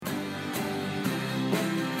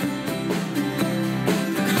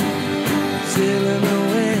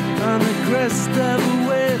crest of a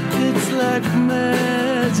wave, it's like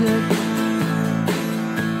magic.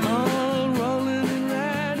 All rolling and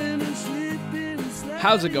riding and sleeping and sliding.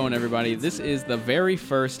 How's it going, everybody? This is the very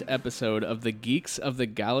first episode of the Geeks of the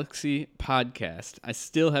Galaxy podcast. I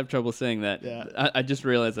still have trouble saying that. Yeah. I just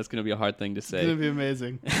realized that's going to be a hard thing to It's gonna say. be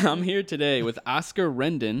amazing. I'm here today with Oscar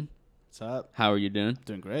Rendon. What's up? How are you doing?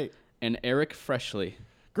 Doing great. And Eric Freshley.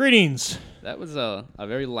 Greetings. That was a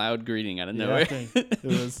very loud greeting out of Yeah, nowhere. it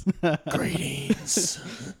was. Greetings.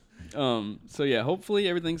 So yeah, hopefully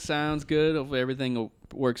everything sounds good. Hopefully everything will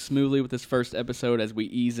work smoothly with this first episode as we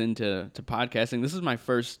ease into podcasting. This is my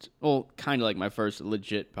first, kind of like my first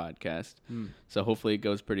legit podcast. So hopefully it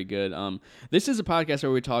goes pretty good. This is a podcast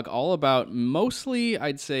where we talk all about mostly,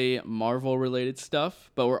 I'd say, Marvel related stuff,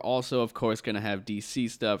 but we're also, of course, going to have DC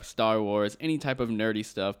stuff, Star Wars, any type of nerdy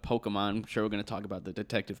stuff, Pokemon. I'm sure we're going to talk about the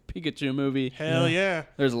Detective Pikachu movie. Hell yeah.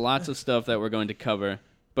 There's lots of stuff that we're going to cover,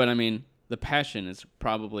 but I mean, the passion is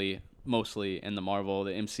probably mostly in the Marvel,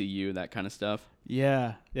 the MCU, that kind of stuff.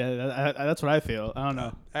 Yeah. That's what I feel. I don't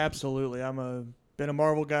know. Absolutely. Been a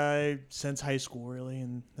Marvel guy since high school, really,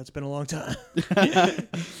 and that's been a long time.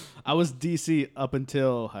 I was DC up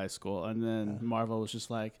until high school, and then Marvel was just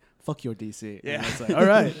like, "Fuck your DC." Yeah. And it's like, all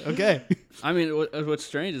right, okay. I mean, what's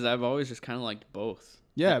strange is I've always just kind of liked both.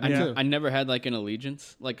 Yeah, me I, too. I never had like an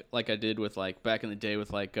allegiance like I did with like back in the day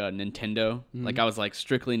with like Nintendo. Like I was like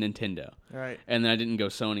strictly Nintendo, All right. and then I didn't go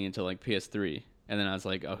Sony until like PS3, and then I was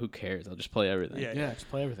like, oh, who cares? I'll just play everything. Yeah. Yeah, just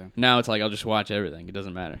play everything. Now it's like I'll just watch everything. It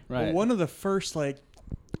doesn't matter. Right. Well, one of the first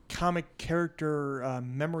comic character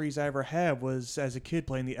memories I ever had was as a kid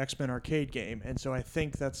playing the X-Men arcade game, and so I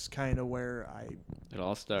think that's kind of where It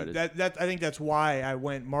all started. I think that's why I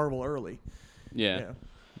went Marvel early. Yeah.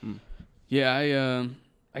 Yeah,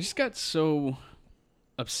 I just got so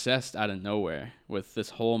obsessed out of nowhere with this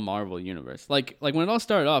whole Marvel universe. Like when it all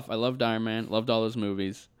started off, I loved Iron Man, loved all those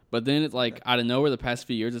movies. But then it's like out of nowhere the past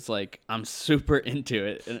few years, it's like I'm super into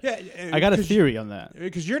it. And Yeah. I got a theory on that.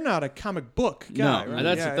 Because you're not a comic book guy, no, right?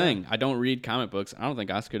 that's Yeah, the thing. I don't read comic books. I don't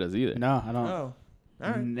think Oscar does either. No, I don't. Oh. All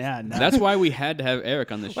right. Yeah, no. That's why we had to have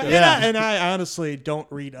Eric on this show. Well, Yeah. and I honestly don't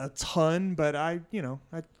read a ton, but I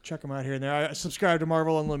check them out here and there. I subscribe to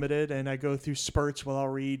Marvel Unlimited, and I go through spurts where I'll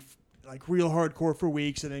read like real hardcore for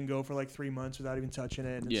weeks and then go for like 3 months without even touching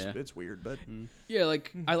it. And it's weird, but Yeah,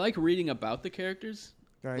 like I like reading about the characters,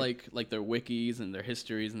 right. like their wikis and their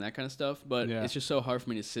histories and that kind of stuff. But Yeah. it's just so hard for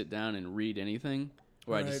me to sit down and read anything,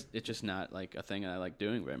 where Right. it's just not like a thing I like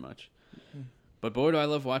doing very much. But boy, do I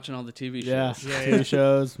love watching all the TV shows. Yeah, Yeah, TV yeah.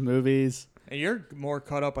 shows, movies. And you're more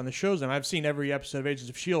caught up on the shows than I've seen every episode of Agents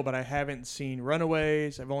of S.H.I.E.L.D., but I haven't seen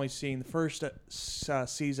Runaways. I've only seen the first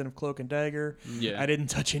season of Cloak and Dagger. Yeah. I didn't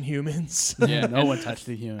touch Inhumans. Yeah, No and one touched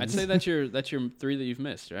the humans. I'd say that's your 3 that you've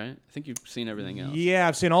missed, right? I think you've seen everything else. Yeah,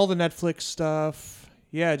 I've seen all the Netflix stuff.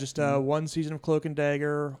 Yeah, just one season of Cloak and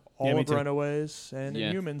Dagger, all me of too. Runaways, and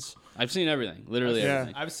Yeah. Inhumans. I've seen everything, literally Yeah.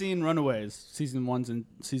 everything. I've seen Runaways, season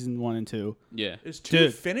 1 and 2. Yeah, Is 2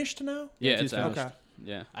 Dude. finished now? yeah, two's it's out. Okay.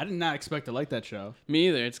 Yeah, I did not expect to like that show, me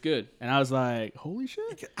either. It's good. and I was like, "Holy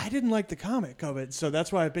shit!" I didn't like the comic of it, so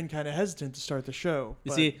that's why I've been kind of hesitant to start the show. You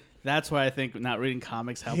but- see, that's why I think not reading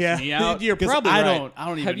comics helps Yeah, me out. you're 'cause probably I right. don't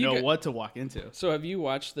Have even you know got- what to walk into. So, have you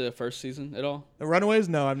watched the first season at all? The Runaways?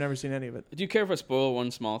 No, I've never seen any of it. Do you care if I spoil one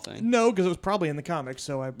small thing? No, because it was probably in the comics,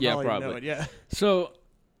 so I Yeah, probably know probably. it. Yeah. So,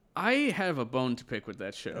 I have a bone to pick with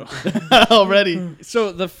that show. Already,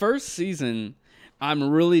 So the first season, I'm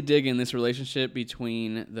really digging this relationship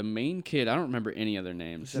between the main kid. I don't remember any other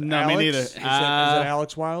names. Is it No, me Alex? neither. Is it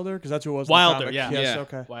Alex Wilder? Because that's who it was. Wilder, in the yeah. comics. Yes, Yeah.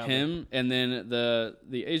 okay. Wilder. Him and then the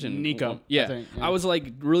Asian Nico, one. Yeah. I think, yeah. I was like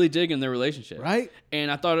really digging their relationship. right?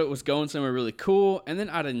 And I thought it was going somewhere really cool. And then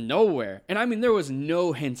out of nowhere, and I mean there was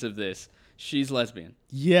no hints of this, she's lesbian.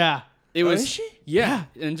 Yeah, It was is she? Yeah.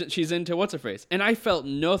 And she's into what's her face. And I felt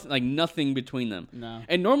nothing between them. No.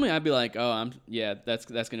 And normally I'd be like, "Oh, that's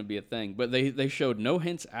going to be a thing." But they showed no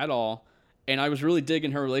hints at all. And I was really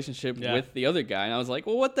digging her relationship Yeah. with the other guy, and I was like,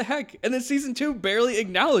 "Well, what the heck?" And then season 2 barely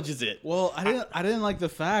acknowledges it. Well, I didn't like the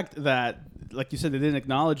fact that, like you said, they didn't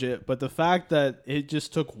acknowledge it, but the fact that it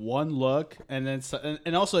just took one look, and then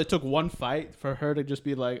and also it took one fight for her to just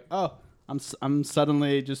be like, "Oh, I'm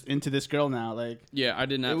suddenly just into this girl now." Like, Yeah, I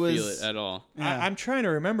did not It feel was- it at all. yeah. I'm trying to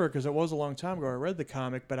remember because it was a long time ago. I read the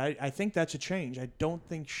comic, but I think that's a change. I don't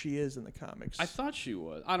think she is in the comics. I thought she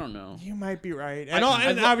was. I don't know. You might be right, I- and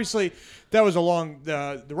I- obviously that was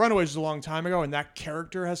the Runaways was a long time ago, and that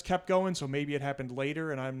character has kept going. So maybe it happened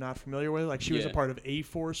later, and I'm not familiar with it. Like she was a Yeah. part of A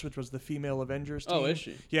Force, which was the female Avengers team. Oh, is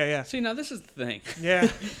she? Yeah, yeah, See, now this is the thing. yeah.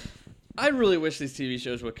 I really wish these TV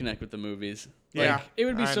shows would connect with the movies. Like, Yeah, it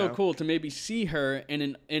would be I so know. cool to maybe see her in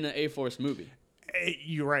an A-Force movie.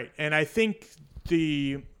 You're right, and I think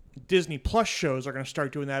the Disney Plus shows are going to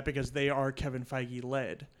start doing that because they are Kevin Feige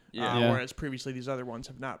led, Yeah. Yeah. whereas previously these other ones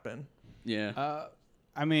have not been. Yeah.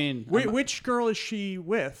 I mean, Which girl is she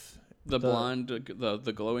with? The blonde,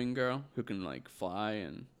 the glowing girl who can like fly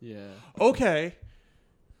and yeah. Okay.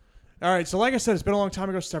 All right, so like I said, it's been a long time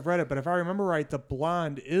ago since I've read it, but if I remember right, the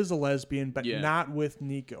blonde is a lesbian, but Yeah. not with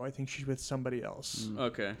Nico. I think she's with somebody else.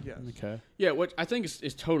 okay. Yes. Okay. Yeah, which I think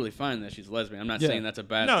is totally fine that she's lesbian. I'm not Yeah. saying that's a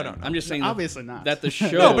bad No, thing. no, no. I'm just saying Obviously not. that the show.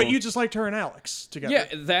 No, but you just liked her and Alex together. yeah,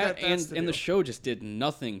 that that's and the deal. show just did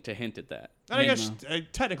nothing to hint at that. And I Maybe- guess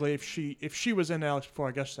technically, if she was into Alex before,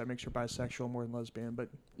 I guess that makes her bisexual more than lesbian. But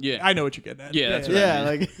yeah, I know what you're getting at. Yeah, that's what I Yeah,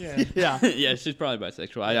 mean. like Yeah. yeah. yeah, she's probably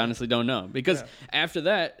bisexual. I honestly don't know because Yeah. after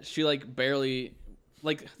that, she like barely,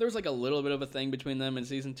 like there was like a little bit of a thing between them in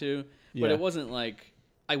season 2, but Yeah. it wasn't like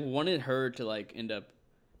I wanted her to like end up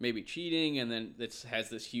maybe cheating, and then it has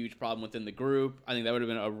this huge problem within the group. I think that would have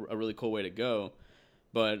been a really cool way to go,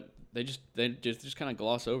 but they just kind of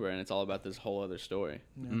gloss over it, and it's all about this whole other story.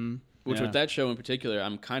 Which Yeah. with that show in particular,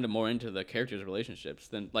 I'm kind of more into the characters' relationships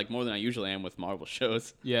than like more than I usually am with Marvel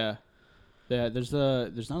shows. Yeah. Yeah, there's not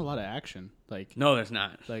a lot of action. Like No, there's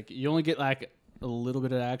not. you only get like a little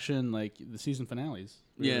bit of action like the season finales.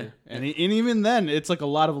 Yeah. And even then it's like a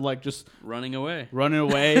lot of like just Running away. running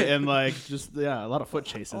away and like just a lot of foot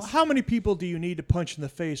chases. Well, how many people do you need to punch in the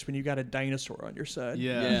face when you got a dinosaur on your side?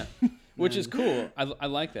 Yeah. Which is cool. I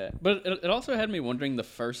like that. But it also had me wondering the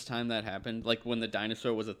first time that happened, like when the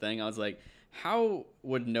dinosaur was a thing, I was like, how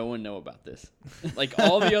would no one know about this? Like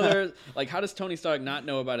all the other, like how does Tony Stark not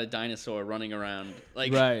know about a dinosaur running around?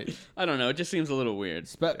 Like, Right. I don't know. It just seems a little weird.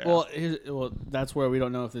 Well, that's where we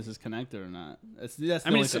don't know if this is connected or not. That's the I mean,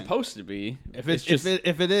 only it's thing. supposed to be. If it's just,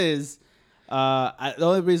 if it is, the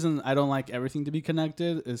only reason I don't like everything to be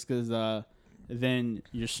connected is because then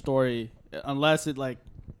your story, unless it like,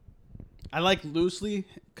 I like loosely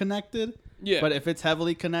connected. Yeah. But if it's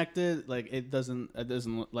heavily connected, like it doesn't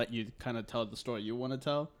let you kind of tell the story you want to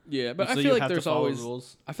tell. yeah, but And I so feel you like have to there's follow always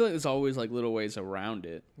rules. I feel like there's always like little ways around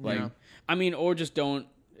it. Like, Yeah. I mean, or just don't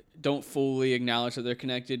fully acknowledge that they're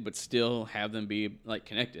connected, but still have them be like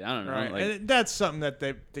connected. I don't know. Right, Like, and that's something that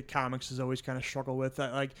the comics has always kind of struggled with.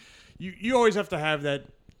 That, like, you always have to have that,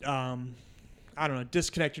 I don't know,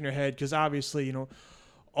 disconnect in your head because obviously, you know,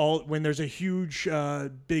 when there's a huge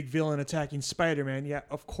big villain attacking Spider-Man, yeah,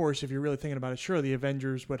 of course, if you're really thinking about it, sure, the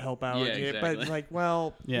Avengers would help out. Yeah, exactly. But like,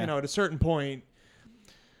 well, Yeah. you know, at a certain point,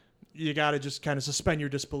 you got to just kind of suspend your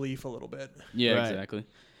disbelief a little bit. yeah, Right. exactly.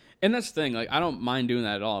 And that's the thing. Like, I don't mind doing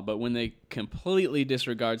that at all. But when they completely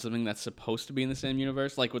disregard something that's supposed to be in the same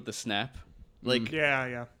universe, like with the snap, like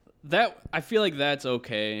Yeah. that, I feel like that's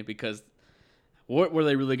okay because what were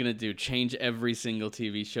they really gonna do? Change every single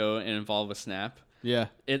TV show and involve a snap? Yeah.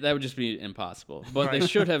 That would just be impossible. But they Right.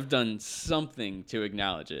 should have done something to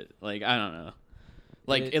acknowledge it. Like, I don't know.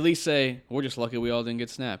 Like, It- at least say, we're just lucky we all didn't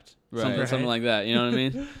get snapped. Right. Something Right. like that. You know what I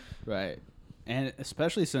mean? Right. And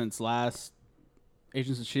especially since last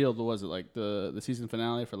Agents of S.H.I.E.L.D., what was it, like the season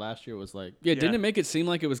finale for last year was like... Yeah, Yeah. didn't it make it seem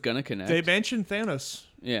like it was going to connect? They mentioned Thanos.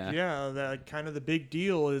 yeah. Yeah, that kind of the big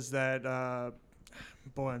deal is that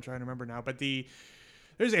boy, I'm trying to remember now, but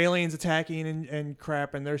there's aliens attacking and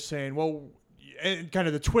crap, and they're saying, well, and kind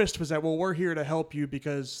of the twist was that, well, we're here to help you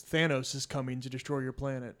because Thanos is coming to destroy your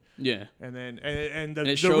planet. Yeah. And then and the And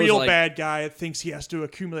it shows, real like- bad guy thinks he has to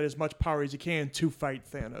accumulate as much power as he can to fight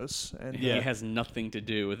Thanos. And He Yeah. has nothing to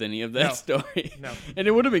do with any of that No. story. No. And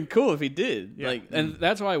it would have been cool if he did. Yeah. Like, and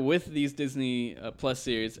that's why with these Disney Plus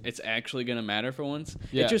series, it's actually going to matter for once.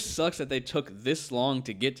 Yeah. It just sucks that they took this long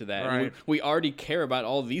to get to that. And Right. we already care about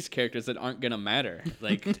all these characters that aren't going to matter.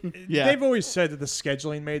 Like, Yeah. They've always said that the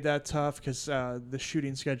scheduling made that tough because the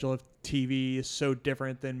shooting schedule of TV is so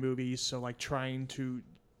different than movies. So, like, trying to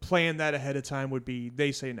plan that ahead of time would be,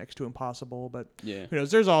 they say, next to impossible. But yeah. who knows?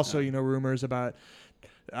 There's also, rumors about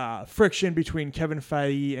friction between Kevin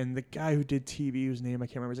Feige and the guy who did TV, whose name I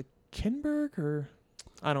can't remember. Is it Kinberg or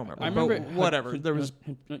I don't remember. I remember. But whatever. There was.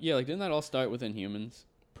 Yeah, like, didn't that all start with Inhumans?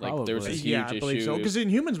 Like, there was Probably. this huge Yeah, I issue. believe so. Because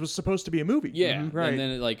Inhumans was supposed to be a movie. Yeah, Right. and then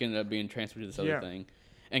it like ended up being transferred to this other Yeah. thing.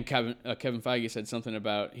 And Kevin Feige said something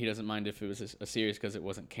about he doesn't mind if it was a series because it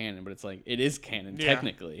wasn't canon, but it's like it is canon Yeah.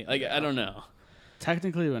 technically. Like, I don't know.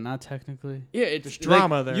 Technically, but not technically. Yeah, it's There's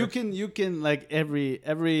drama Like, there. You can like every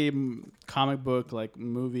comic book, like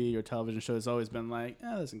movie or television show has always been like,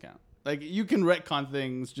 that doesn't count. Like you can retcon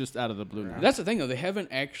things just out of the blue now. That's the thing though. They haven't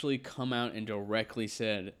actually come out and directly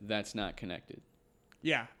said that's not connected.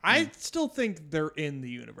 Yeah. I still think they're in the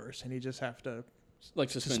universe and you just have to like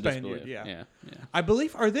suspend Suspend disbelief. you, yeah. Yeah. I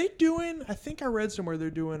believe, are they doing, I think I read somewhere they're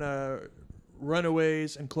doing a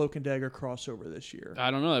Runaways and Cloak and Dagger crossover this year.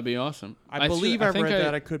 I don't know. That'd be awesome. I believe I've think read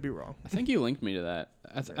that. I could be wrong. I think you linked me to that.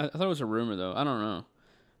 I thought it was a rumor though. I don't know.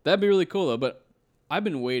 That'd be really cool though. But I've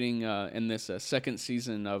been waiting in this second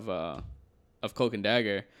season of Cloak and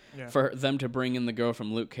Dagger Yeah. for them to bring in the girl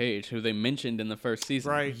from Luke Cage, who they mentioned in the first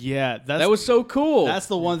season. Right. Yeah, That was so cool. That's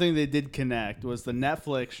the one thing they did connect was the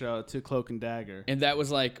Netflix show to Cloak and Dagger. And that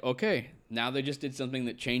was like, okay, now they just did something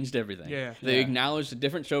that changed everything. Yeah. They Yeah. acknowledged a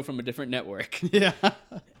different show from a different network. Yeah.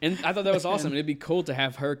 And I thought that was awesome. It'd be cool to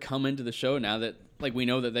have her come into the show now that like we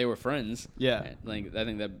know that they were friends. Yeah. Like I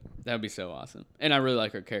think that would be so awesome. And I really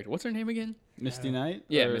like her character. What's her name again? Misty Knight?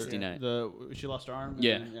 Yeah, Or Misty Knight. She lost her arm?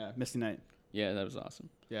 Yeah. Yeah, Misty Knight. Yeah, that was awesome.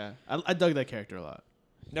 Yeah. I dug that character a lot.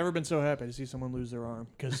 Never been so happy to see someone lose their arm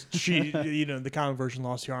because she, the comic version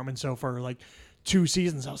lost the arm, and so for like 2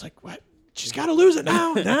 seasons, I was like, "What? She's got to lose it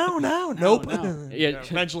now, now, nope." no. Yeah,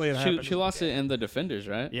 eventually it happened. She lost it in the Defenders,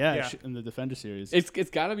 right? Yeah, Yeah. in the Defender series. It's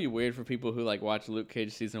got to be weird for people who like watch Luke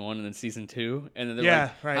Cage season 1 and then season 2, and then they're Yeah,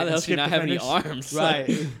 like, right, "How the and hell does she skip not have any Defenders." arms?" right.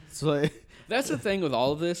 Like, It's like, that's the thing with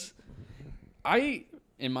all of this.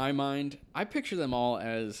 In my mind, I picture them all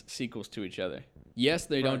as sequels to each other. Yes,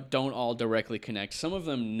 they don't all directly connect. Some of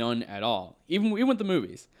them none at all. Even with the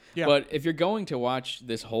movies. Yeah. But if you're going to watch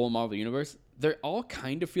this whole Marvel universe, they all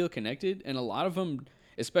kind of feel connected, and a lot of them,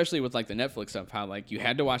 especially with like the Netflix stuff, how like you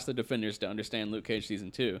had to watch the Defenders to understand Luke Cage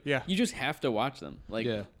season 2. Yeah. You just have to watch them. Like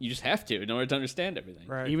Yeah. you just have to in order to understand everything.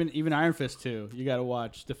 Right. even Iron Fist too. You got to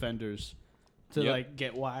watch Defenders to Yep. like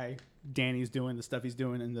get why Danny's doing the stuff he's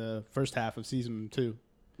doing in the first half of season 2.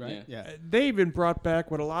 Right? Yeah. Yeah. They even brought back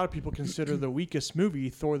what a lot of people consider the weakest movie,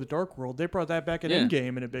 Thor: The Dark World. They brought that back in Yeah.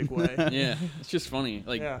 Endgame in a big way. Yeah. It's just funny.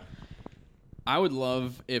 Like Yeah. I would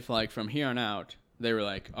love if, like, from here on out, they were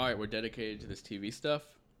like, all right, we're dedicated to this TV stuff.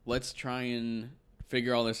 Let's try and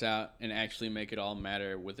figure all this out and actually make it all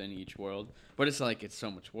matter within each world. But it's like, it's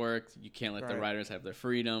so much work. You can't let the Right. writers have their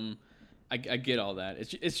freedom. I get all that.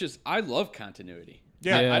 It's just, I love continuity.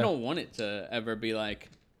 Yeah. I Yeah. don't want it to ever be like,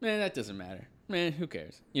 man, that doesn't matter. Man, who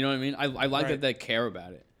cares? You know what I mean? I like Right. that they care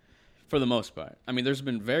about it. For the most part. I mean, there's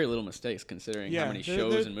been very little mistakes considering how many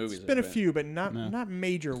shows and movies There's been a there's few, but not No. not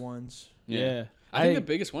major ones. Yeah. I think the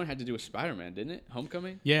biggest one had to do with Spider-Man, didn't it?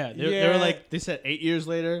 Homecoming? Yeah, they Yeah. were like they said 8 years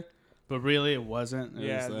later, but really it wasn't. It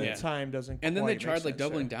Yeah, was the like, time doesn't. And then they quite make tried like sense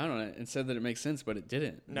doubling there. down on it and said that it makes sense, but it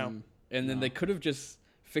didn't. No. And then they could have just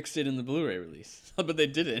fixed it in the Blu-ray release, but they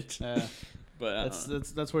didn't. Yeah. But I don't know.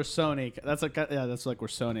 That's where Sony. That's like that's like where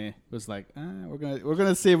Sony was like, we're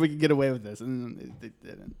gonna see if we can get away with this, and they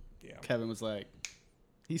didn't. Yeah. Kevin was like,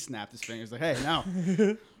 he snapped his fingers like, hey,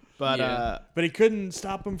 no. But Yeah. But he couldn't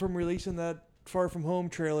stop him from releasing that Far From Home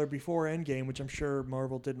trailer before Endgame, which I'm sure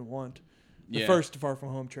Marvel didn't want. The Yeah. first Far From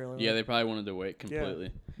Home trailer. Yeah, they probably wanted to wait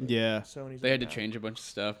completely. yeah, Sony's They had to like, change a bunch of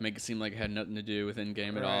stuff, make it seem like it had nothing to do with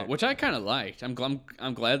Endgame at all, Right. which I kind of liked. I'm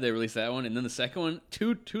glad they released that one, and then the second one,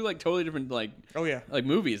 two like totally different like Oh yeah.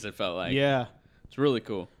 movies. It felt like yeah. it's really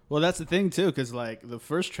cool. Well, that's the thing too, because like the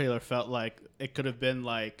first trailer felt like it could have been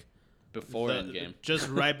like Before Endgame, just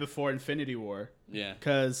right before Infinity War. yeah,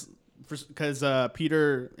 Because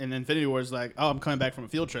Peter in Infinity War is like, oh, I'm coming back from a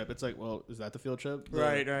field trip. It's like, well, is that the field trip?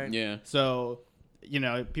 Right. Right. yeah, So,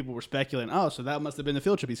 people were speculating, oh, so that must have been the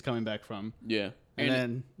field trip he's coming back from. yeah.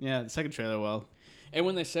 And then, the second trailer, well, And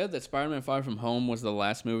when they said that Spider-Man: Far From Home was the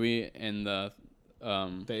last movie in the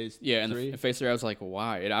Phase and 3. the Phase 3, I was like,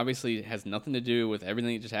 why? It obviously has nothing to do with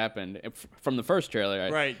everything that just happened from the first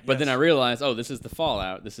trailer, Right, But then yes. I realized, oh, this is the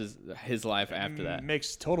fallout. This is his life after that.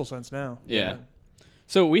 Makes total sense now. Yeah.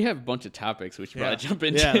 So we have a bunch of topics we should probably jump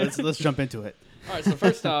into. yeah, let's jump into it. All right. So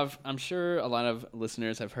first off, I'm sure a lot of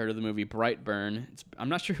listeners have heard of the movie Brightburn. I'm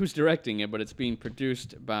not sure who's directing it, but it's being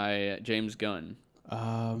produced by James Gunn.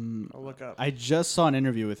 I'll look up. I just saw an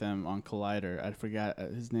interview with him on Collider. I forgot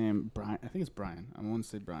his name. Brian. I think it's Brian. I want to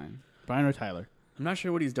say Brian. Brian or Tyler. I'm not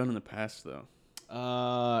sure what he's done in the past though.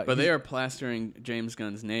 But But they are plastering James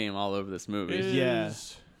Gunn's name all over this movie. Yeah.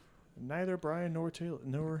 Is neither Brian nor Taylor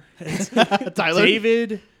nor Tyler.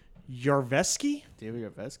 David Yarveski. David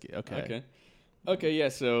Yarveski. Okay. Okay. Yeah.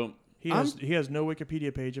 So He has no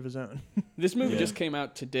Wikipedia page of his own. this movie Yeah. just came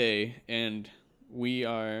out today, and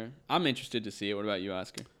I'm interested to see it. What about you,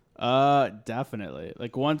 Oscar? Definitely.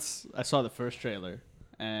 Like once I saw the first trailer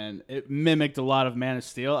and it mimicked a lot of Man of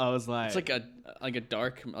Steel, I was like, It's like a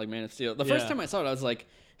dark like Man of Steel. The first Yeah. time I saw it, I was like,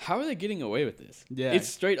 how are they getting away with this? Yeah. It's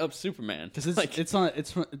straight up Superman. because it's like,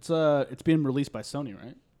 it's being released by Sony,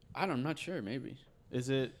 right? I'm not sure. Maybe. Is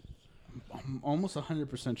it? I'm almost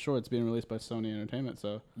 100% sure it's being released by Sony Entertainment.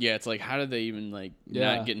 So Yeah, it's like, how did they even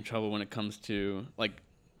Yeah. not get in trouble when it comes to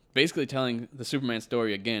basically telling the Superman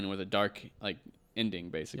story again with a dark ending?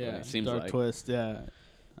 Basically, it seems dark like. twist. Yeah.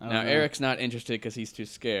 I don't Now know. Eric's not interested because he's too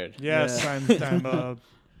scared. Yes, Yeah. I'm a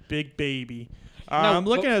big baby. No, I'm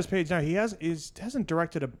looking but- at his page now. He hasn't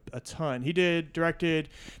directed a ton. He directed.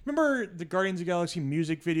 Remember the Guardians of the Galaxy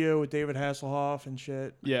music video with David Hasselhoff and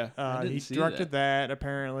shit. Yeah. I didn't He see directed that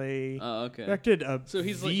apparently. Oh, okay. Directed a So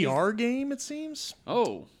he's like- VR game. It seems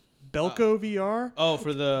Oh. Belko VR. Oh,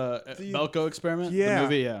 for the Belko experiment. Yeah. The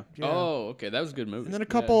movie. Yeah. Yeah. Oh, okay. That was a good movie. And then a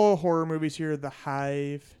couple horror movies here. The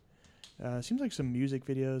Hive. Seems like some music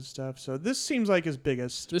videos stuff. So this seems like his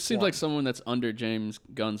biggest. This seems one. like someone that's under James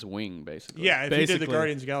Gunn's wing, basically. Yeah, if he did the Basically.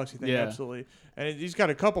 Guardians of the Galaxy thing, Yeah. absolutely. And he's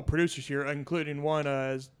got a couple producers here, including one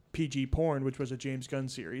as PG Porn, which was a James Gunn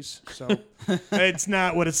series. So it's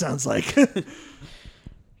not what it sounds like.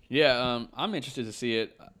 Yeah, I'm interested to see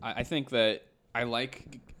it. I think that I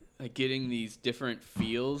like getting these different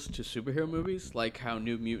feels to superhero movies, like how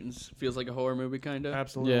New Mutants feels like a horror movie, kind of.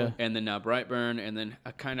 Absolutely. Yeah. And then now Brightburn, and then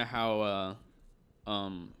kind of how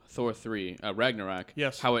Thor 3, Ragnarok,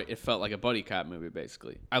 Yes. how it felt like a buddy cop movie,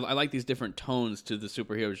 basically. I like these different tones to the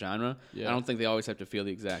superhero genre. Yeah. I don't think they always have to feel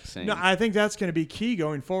the exact same. No, I think that's going to be key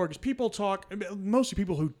going forward because people talk, mostly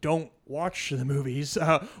people who don't watch the movies,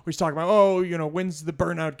 always talk about, when's the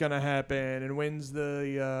burnout going to happen and when's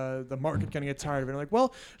the market going to get tired of it. I'm like,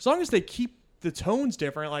 well, as long as they keep the tones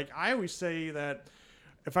different, like I always say that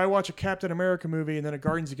if I watch a Captain America movie and then a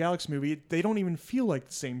Guardians of the Galaxy movie, they don't even feel like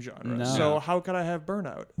the same genre. No. So how could I have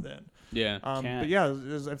burnout then? yeah. Can't. But yeah,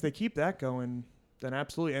 if they keep that going, then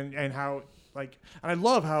absolutely. And how and I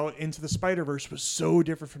love how Into the Spider-Verse was so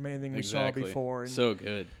different from anything we saw Exactly. before. And So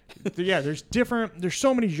good. there's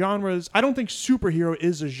so many genres. I don't think superhero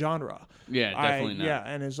is a genre. Yeah, definitely not. Yeah,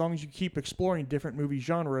 and as long as you keep exploring different movie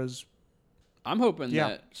genres, I'm hoping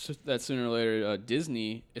Yeah. that sooner or later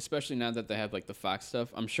Disney, especially now that they have the Fox stuff,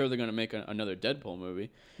 I'm sure they're going to make another Deadpool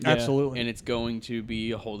movie, Yeah. absolutely. and it's going to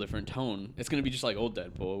be a whole different tone. It's going to be just like old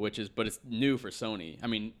Deadpool, but it's new for Sony. I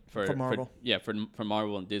mean, for Marvel. for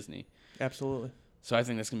Marvel and Disney. Absolutely. So I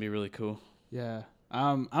think that's going to be really cool. Yeah.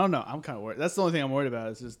 I don't know. I'm kind of worried. That's the only thing I'm worried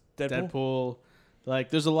about is just Deadpool? Deadpool.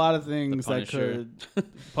 Like, there's a lot of things that Punisher. could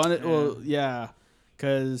Well, yeah,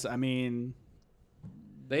 because I mean,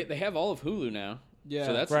 They have all of Hulu now. Yeah.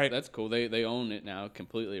 So that's Right. that's cool. They own it now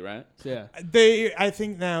completely, right? yeah. I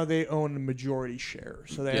think now they own a majority share,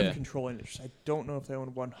 so they Yeah. have controlling interest. I don't know if they own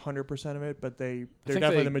 100% of it, but they're think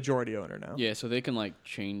definitely they- the majority owner now. Yeah, so they can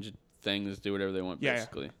change things, do whatever they want, Yeah,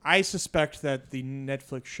 basically. I suspect that the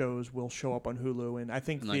Netflix shows will show up on Hulu, and I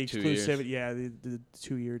think In, the 2 years. exclusivity, the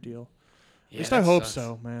 2-year deal. At Yeah, least I that hope sucks.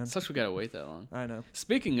 so, man. Sucks we gotta wait that long. I know.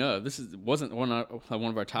 Speaking of, wasn't one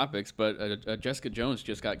of our topics, but Jessica Jones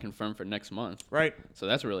just got confirmed for next month, Right. so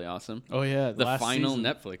that's really awesome. Oh yeah. The last final season.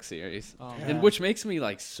 Netflix series, Oh, and man. which makes me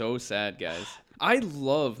so sad, guys. I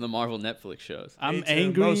love the Marvel Netflix shows. I'm Me too,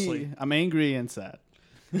 angry. mostly. I'm angry and sad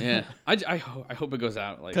Yeah, I hope it goes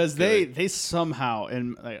out because good. they somehow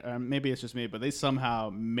and maybe it's just me, but they somehow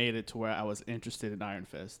made it to where I was interested in Iron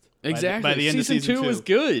Fist. exactly By the end season of season 2 was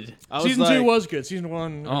good. I was Season like, 2 was good. Season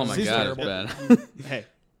 1. Oh my Season- god, it's bad. Hey,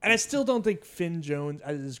 And I still don't think Finn Jones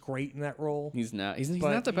is great in that role. He's not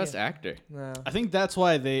But, not the best yeah. actor. No. I think that's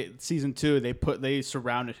why season 2 they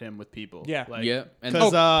surrounded him with people. Yeah. Yeah, and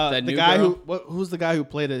Because that the new guy girl? who's the guy who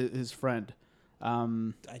played his friend?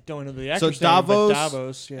 I don't know the So actor's name, but Davos,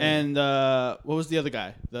 Davos, yeah. and what was the other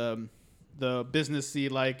guy? The businessy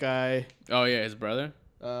guy, Oh yeah, his brother.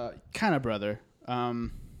 kind of brother.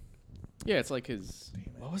 Yeah, it's like his.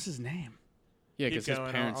 What was his name? Yeah, Keep because his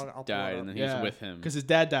going, parents I'll pull it died, up. and then he was with him. because his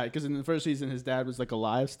dad died. Because in the first season, his dad was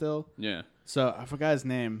alive still. Yeah, So I forgot his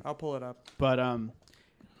name, I'll pull it up. but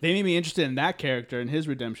they made me interested in that character and his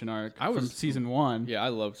redemption arc from season 1. yeah, I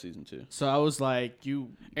love season 2. So I was like,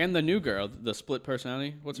 And the new girl, the split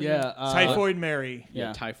personality. What's her yeah, name? Typhoid Mary.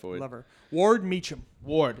 yeah, Typhoid. Lover. Ward Meacham.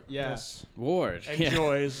 Ward, yeah. Yes. Ward. And Yeah.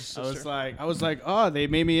 Joy is his I sister. was like, oh, they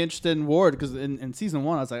made me interested in Ward because in season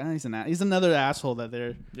 1, I was like, oh, he's another asshole that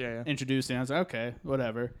they're Yeah. introducing. I was like, okay,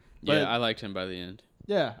 whatever. But Yeah, I liked him by the end.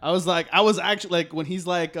 yeah, I was actually when he's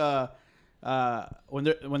when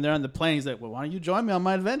they're on the plane, he's like, well, why don't you join me on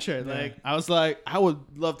my adventure? Yeah. I was like, I would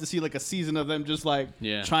love to see a season of them just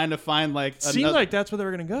Yeah. trying to find Seemed like that's where they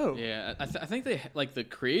were going to go. Yeah, I think they the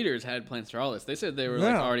creators had plans for all this. They said they were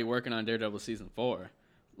Yeah. already working on Daredevil season 4.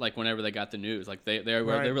 Whenever they got the news, they were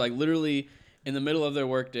Right. they were literally in the middle of their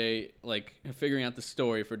workday, figuring out the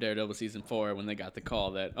story for Daredevil season 4 when they got the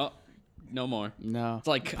call that no more. No. It's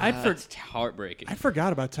like I'd it's heartbreaking. I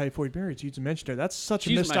forgot about Typhoid Mary. You mentioned her. That's such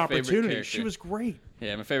She's a missed my favorite opportunity. character. She was great.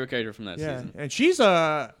 Yeah, my favorite character from that Yeah, season. and she's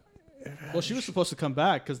Well, she was supposed to come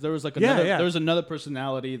back because there was like Yeah, another yeah. there was another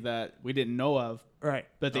personality that we didn't know of right.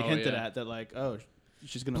 that they Oh, hinted yeah. at that like, oh,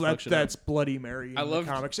 she's gonna That, fuck shit that's up. Bloody Mary in I the loved-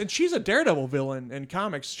 comics, and she's a Daredevil villain in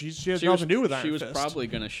comics. She has She nothing to do with Iron She was Fist. probably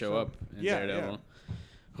gonna show up in Yeah, Daredevil. yeah.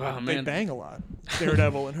 Wow, They man. bang a lot.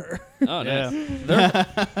 Daredevil and her. Oh, Yeah.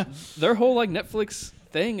 nice. Their whole like Netflix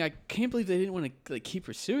thing, I can't believe they didn't want to like keep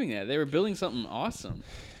pursuing that. They were building something awesome.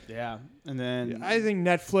 Yeah, and then I think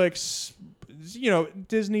Netflix,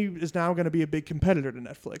 Disney is now going to be a big competitor to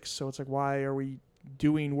Netflix. So it's like, why are we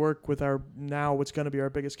doing work with what's going to be our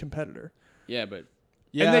biggest competitor? Yeah, but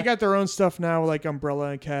yeah, And they got their own stuff now, like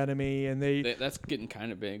Umbrella Academy, and that's getting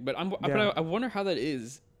kind of big. But Yeah. I wonder how that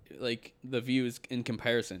is, like the views in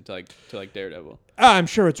comparison to like Daredevil. I'm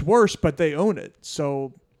sure it's worse, but they own it.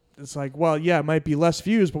 So it's like, well, yeah, it might be less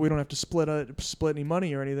views, but we don't have to split any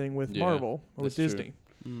money or anything with Yeah, Marvel or with that's true. Disney.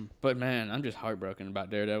 But man, I'm just heartbroken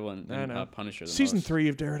about Daredevil and I know. Punisher. The Season most. 3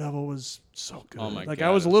 of Daredevil was so good. Oh my like God, I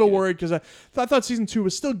was it a was little good. worried because I thought season 2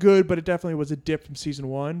 was still good, but it definitely was a dip from season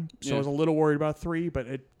 1. So Yeah. I was a little worried about 3, but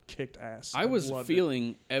it kicked ass. I was loved it.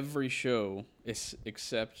 feeling every show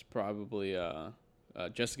except probably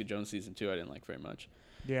Jessica Jones season 2. I didn't like very much,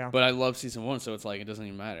 Yeah. but I love season 1, so it's like it doesn't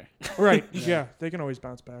even matter. Right. Yeah. They can always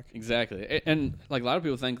bounce back. Exactly, and like a lot of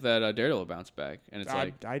people think that Daredevil bounced back, and it's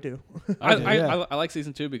like I do. I like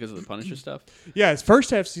season 2 because of the Punisher stuff. Yeah. It's first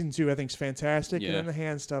half season 2 I think is fantastic, Yeah. and then the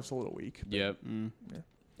hand stuff's a little weak. Yep.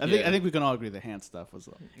 I think we can all agree the hand stuff was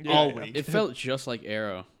Yeah, all yeah. weak. It felt just like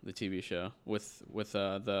Arrow, the TV show, with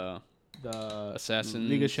the The Assassin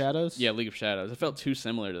League of Shadows. Yeah, League of Shadows. It felt too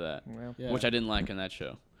similar to that, Well, Yeah. which I didn't like in that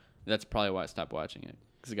show. That's probably why I stopped watching it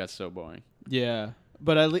because it got so boring. Yeah,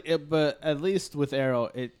 but at least with Arrow,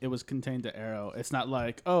 it was contained to Arrow. It's not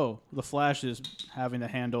like, oh, the Flash is having to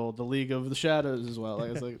handle the League of the Shadows as well.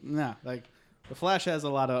 Like it's like, nah, like the Flash has a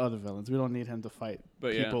lot of other villains. We don't need him to fight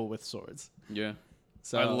But yeah. people with swords. Yeah.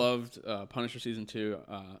 So I loved Punisher season 2.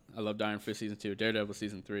 I loved Iron Fist season 2. Daredevil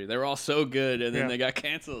season 3. They were all so good, and then Yeah. they got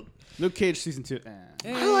canceled. Luke Cage season 2.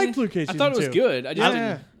 I liked Luke Cage I thought it was season 2. good. I just Yeah.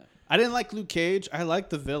 didn't. I didn't like Luke Cage. I liked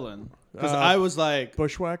the villain because Uh, I was like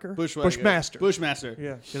Bushwhacker? Bushmaster. Bushmaster.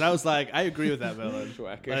 Yeah. Because I was like, I agree with that villain.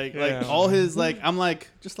 Bushwhacker. Like Yeah. all his I'm like,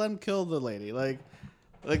 just let him kill the lady. Like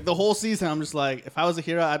the whole season, I'm just like, if I was a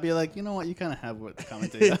hero, I'd be like, you know what, you kind of have what coming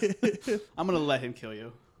to you. I'm gonna let him kill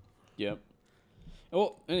you. Yep.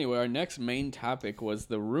 Well, anyway, our next main topic was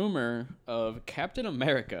the rumor of Captain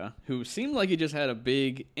America, who seemed like he just had a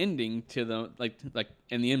big ending to the like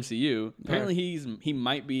in the MCU. Apparently, he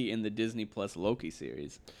might be in the Disney Plus Loki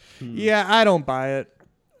series. Yeah, I don't buy it.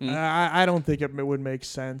 Hmm. I don't think it would make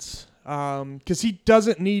sense. Because he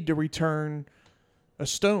doesn't need to return a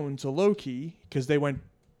stone to Loki because they went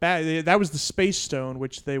back. That was the Space Stone,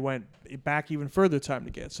 which they went back even further time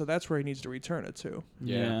to get. So that's where he needs to return it to.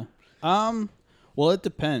 Yeah. Well, it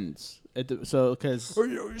depends. Because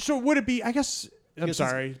So would it be? I guess. I'm guess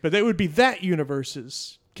sorry, but it would be that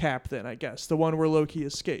universe's Cap then. I guess the one where Loki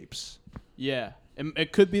escapes. yeah,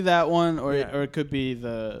 it could be that one, or Yeah. or it could be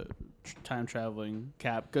the time traveling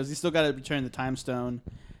Cap, because he still got to return the Time Stone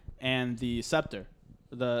and the Scepter,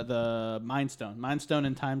 the Mind Stone. Mind Stone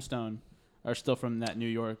and Time Stone are still from that New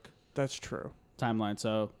York That's true. timeline.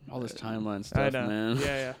 So All this timeline I stuff, know. man.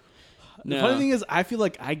 Yeah. the No. funny thing is, I feel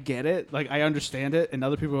like I get it, like I understand it, and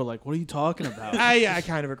other people are like, "What are you talking about?" I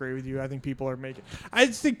kind of agree with you. I think people are making. I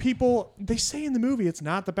just think they say in the movie it's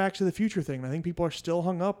not the Back to the Future thing. And I think people are still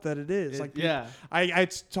hung up that it is. Yeah. I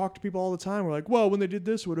talk to people all the time. We're like, well, when they did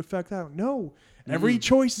this, it would affect that. No, every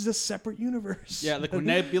choice is a separate universe. Yeah, like when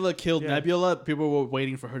Nebula killed Yeah. Nebula, people were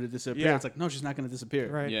waiting for her to disappear. Yeah. It's like, no, she's not going to disappear.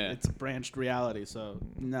 Right. Yeah. It's a branched reality, so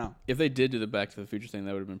no. If they did do the Back to the Future thing,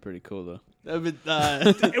 that would have been pretty cool, though. It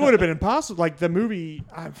would have been impossible. Like the movie,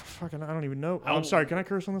 I don't even know. I'm sorry. Can I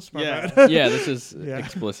curse on this? My Yeah. bad. Yeah, this is Yeah.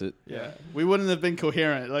 explicit. yeah, we wouldn't have been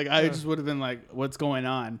coherent. Like I just would have been like, "What's going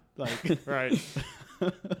on?" Like, Right.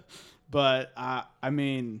 but I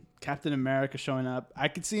mean, Captain America showing up, I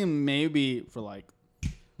could see him maybe for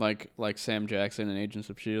Like Sam Jackson and Agents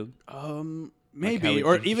of S.H.I.E.L.D. maybe, how he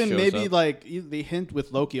or just even shows maybe up. like they hint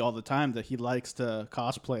with Loki all the time that he likes to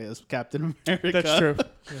cosplay as Captain America. That's true.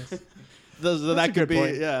 Yes. So That's a that could good be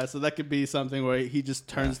point. So that could be something where he just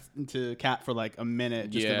turns into Cap for like a minute,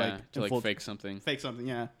 just Yeah, to like, fake something. fake something.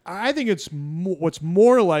 Yeah, I think it's what's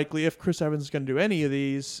more likely if Chris Evans is going to do any of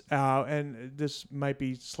these, and this might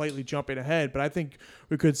be slightly jumping ahead, but I think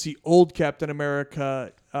we could see old Captain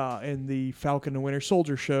America in the Falcon and Winter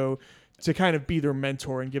Soldier show to kind of be their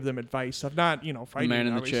mentor and give them advice of not, fighting, Man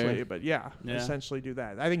in the obviously, chair. but Yeah. essentially do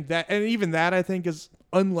that. I think that, and even that, I think is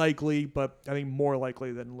unlikely, but I think more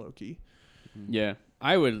likely than Loki. Yeah,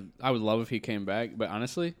 I would love if he came back, but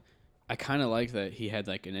honestly, I kind of like that he had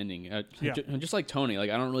like an ending. Yeah. Just like Tony, like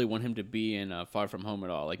I don't really want him to be in Far From Home at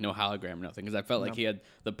all, like no hologram, nothing, because I felt like he had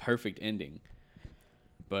the perfect ending.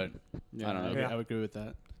 But Yeah, I don't know. I would agree with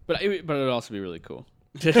that. But it would also be really cool.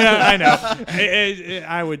 I know.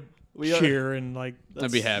 I would We are- cheer and I'd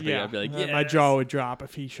be happy. yeah, I'd be like, my jaw would drop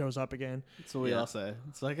if he shows up again. That's what we Yeah. all say.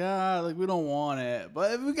 It's like we don't want it,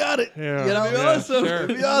 but if we got it, Yeah. it'd be Yeah, awesome. sure.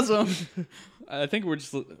 It'd be awesome. I think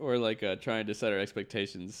we're like trying to set our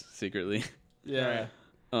expectations secretly. Yeah.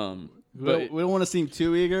 But We don't want to seem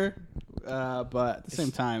too eager, but at the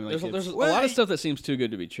same time, like there's it's- a lot of stuff that seems too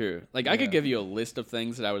good to be true. Like I Yeah. could give you a list of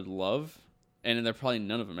things that I would love, and they're probably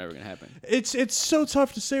none of them ever gonna happen. It's so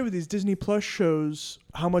tough to say with these Disney Plus shows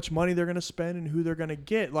how much money they're going to spend and who they're going to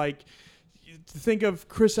get. Like, think of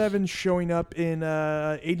Chris Evans showing up in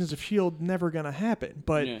Agents of S.H.I.E.L.D. never going to happen.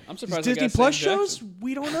 But Yeah, I'm these surprised they Disney got Plus Sam shows,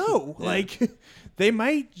 we don't know. Like, they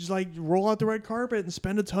might just roll out the red carpet and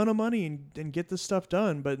spend a ton of money and get this stuff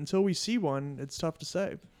done. But until we see one, it's tough to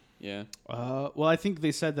say. Yeah, well, I think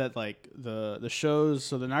they said that like the shows,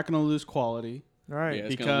 so they're not going to lose quality. All right. yeah,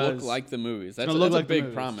 it's gonna look Because like the movies. That's, gonna look that's like a the big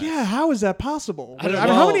movies. promise. Yeah, how is that possible? I don't how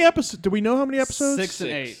know. many episodes? Do we know how many episodes? 6 and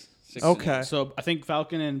 8. 6 and Okay. 8. So I think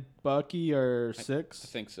Falcon and Bucky are I 6,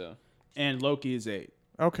 think so. and Loki is 8.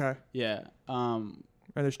 Okay. Yeah. And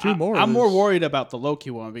there's two more. I'm more There's- worried about the Loki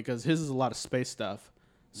one because his is a lot of space stuff.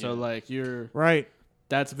 So Yeah. like Right.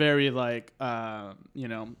 that's very like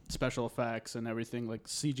special effects and everything like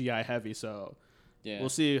CGI heavy. So Yeah, we'll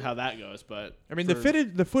see how that goes. But I mean, for-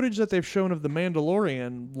 the footage that they've shown of The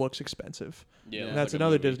Mandalorian looks expensive. Yeah, And that's like a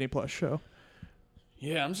another movie. Disney Plus show.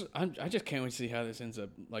 Yeah, I just can't wait to see how this ends up,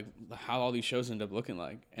 like how all these shows end up looking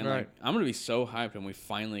like, and Right. like I'm gonna be so hyped when we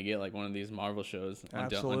finally get like one of these Marvel shows on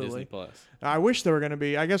Absolutely. Disney Plus. I wish there were going to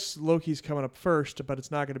be. I guess Loki's coming up first, but it's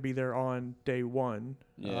not going to be there on day one.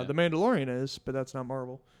 Yeah. The Mandalorian is, but that's not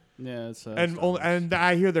Marvel. yeah, it's And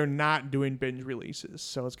I hear they're not doing binge releases,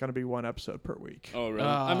 so it's going to be one episode per week. Oh really?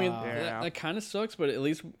 I mean, Yeah. that kind of sucks, but at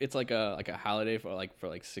least it's like a holiday for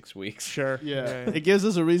like 6 weeks. Sure. yeah. It gives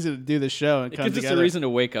us a reason to do the show and It come gives us together a reason to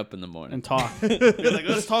wake up in the morning. and talk. We're like,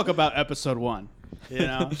 let's talk about episode 1. You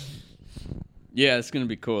know. Yeah, it's gonna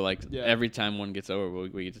be cool. Like Yeah. every time one gets over,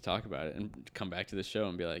 we get to talk about it and come back to the show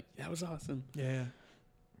and be like, "That was awesome." Yeah.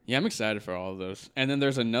 Yeah, I'm excited for all of those. And then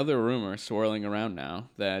there's another rumor swirling around now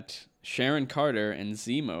that Sharon Carter and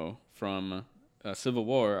Zemo from Civil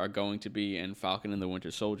War are going to be in Falcon and the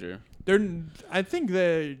Winter Soldier. I think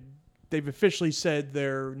they've officially said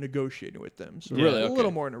they're negotiating with them. So Really? a Okay.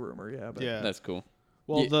 little more in a rumor, yeah. But Yeah. That's cool.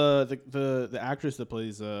 Well, Yeah. the actress that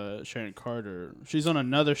plays Sharon Carter, she's on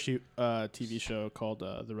another TV show called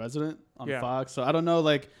The Resident on Yeah. Fox. So I don't know,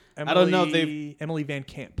 like, I don't know if they've, Emily Van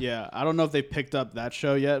Camp. yeah, I don't know if they picked up that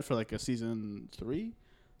show yet for like a season 3.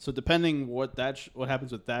 So depending what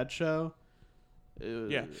happens with that show,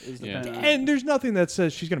 Yeah. is Yeah. dependent. And there's nothing that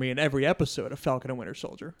says she's going to be in every episode of Falcon and Winter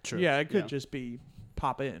Soldier. True. Yeah, it could Yeah. just be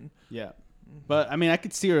pop in. Yeah. But I mean, I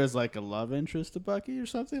could see her as like a love interest to Bucky or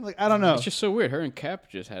something. Like, I don't know. It's just so weird. Her and Cap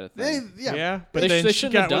just had a They, thing. yeah. but They then they she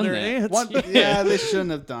shouldn't have got with done her that. aunts. One, yeah, they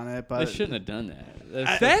shouldn't have done it, but They shouldn't have done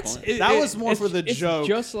that. That's the point. that was more for the It's joke.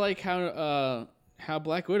 just like how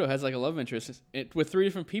Black Widow has like a love interest with 3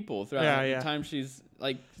 different people throughout Yeah. the time she's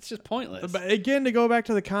like, it's just pointless. But again, to go back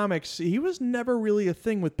to the comics, he was never really a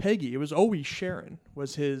thing with Peggy. It was always Sharon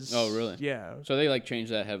was his. Oh, really? Yeah. So they like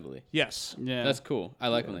changed that heavily. Yes. yeah. That's cool. I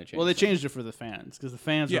like when they change. Well, they changed it for the fans because the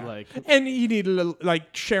fans Yeah. are like, And he needed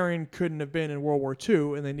Sharon couldn't have been in World War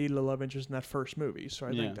II, and they needed a love interest in that first movie. So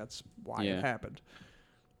I Yeah. think that's why Yeah. it happened.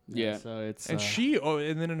 Yeah. So it's And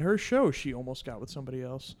and then in her show, she almost got with somebody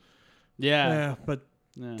else. yeah. But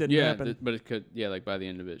Yeah. didn't Yeah, happen. but it could. Yeah, like by the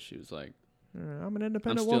end of it, she was like, I'm an "I'm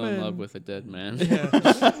independent still woman. in love with a dead man.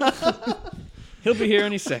 Yeah. He'll be here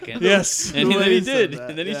any second." Yes. And The then way he he said did. that,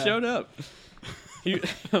 And then he yeah. showed up.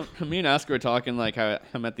 Me and Oscar were talking like how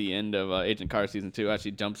I'm at the end of Agent Carter season 2. How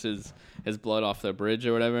she jumps his blood off the bridge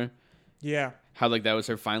or whatever. Yeah. How like that was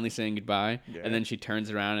her finally saying goodbye, Yeah. and then she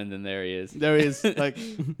turns around and then there he is. There he is. Like,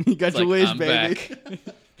 you got It's your like, wish, "I'm baby. back."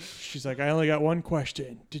 She's like, I only got one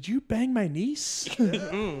question. Did you bang my niece?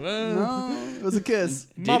 No, it was a kiss.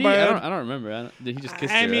 Did My he? bad. I don't remember. Did he just kiss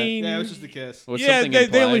I her? mean, Yeah, it was just a kiss. Was yeah, something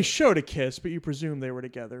they only implied? showed a kiss, but you presume they were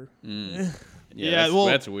together. Yeah, Yeah, well-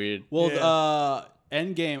 that's weird. Well, Yeah.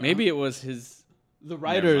 Endgame. Maybe it was his. the Never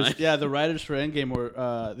writers. mind. Yeah, the writers for Endgame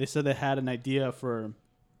were. They said they had an idea for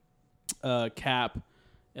Cap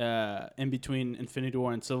in between Infinity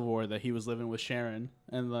War and Civil War that he was living with Sharon,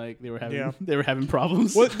 and like they were having Yeah. they were having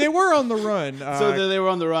problems. Well, they were on the run. So they were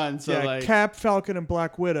on the run. So yeah, like Cap, Falcon, and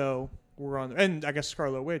Black Widow were on, and I guess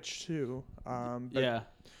Scarlet Witch too. yeah.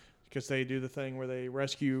 Because they do the thing where they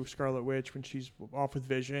rescue Scarlet Witch when she's off with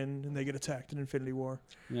Vision, and they get attacked in Infinity War.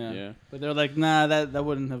 Yeah. Yeah. But they're like, nah, that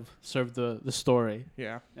wouldn't have served the story.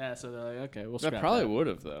 Yeah. Yeah, so they're like, okay, we'll That scrap probably that. would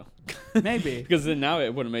have though, Maybe. because then now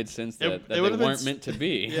it would have made sense that, It that they would've been weren't meant to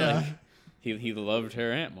be. Yeah. Like, he loved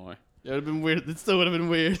her aunt more. It would have been weird. It still would have been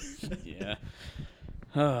weird. Yeah.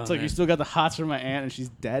 Oh, It's like, man. you still got the hots for my aunt and she's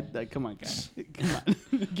dead? Like, come on, guys. Come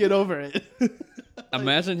on. Get over it.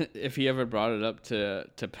 Imagine if he ever brought it up to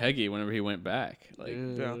Peggy whenever he went back. Like,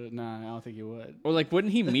 Yeah. Nah, I don't think he would. or like,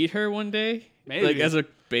 wouldn't he meet her one day? Maybe. Like as a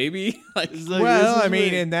baby. Like, It's like, Well, this is I mean,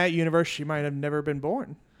 weird. in that universe, she might have never been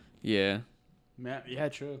born yeah. Yeah,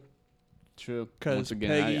 true. True. because Once again,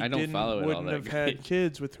 Peggy I don't follow it all wouldn't that have great. had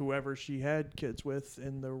kids with whoever she had kids with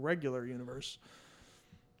in the regular universe.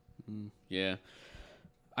 Yeah.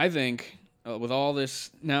 I think with all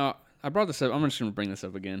this now, I brought this up. I'm just gonna bring this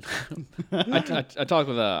up again. I talked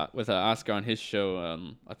with Oscar on his show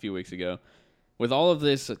a few weeks ago. With all of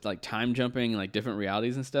this like time jumping, like different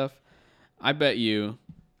realities and stuff, I bet you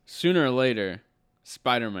sooner or later,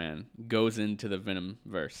 Spider-Man goes into the Venom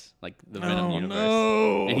verse, like the Venom universe,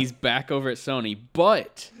 No. and he's back over at Sony.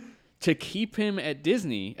 But to keep him at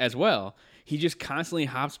Disney as well, he just constantly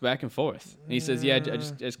hops back and forth. And he says, "Yeah, I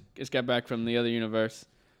just got back from the other universe.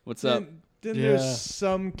 What's up?" Then Yeah. there's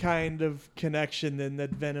some kind of connection then that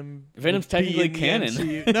Venom's Venom's technically canon.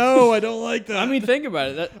 MCU. No, I don't like that. I mean, think about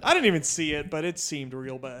it. That, I didn't even see it, but it seemed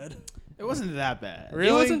real bad. It wasn't that bad. Really?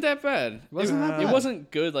 It wasn't that bad. Wasn't that It bad? wasn't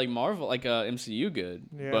good like Marvel, like MCU good.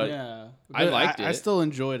 Yeah. But Yeah. I But liked I it. still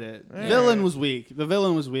enjoyed it. Yeah. Villain was weak. The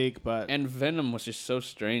villain was weak, but and Venom was just so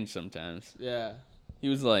strange sometimes. yeah. He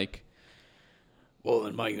was like, "Well,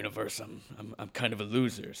 in my universe, I'm kind of a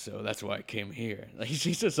loser, so that's why I came here." Like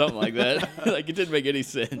he said something like that. Like it didn't make any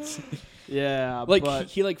sense. Yeah, Like but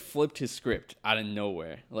he like flipped his script out of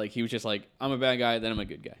nowhere. Like he was just like, "I'm a bad guy, then I'm a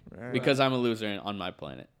good guy Right. because I'm a loser on my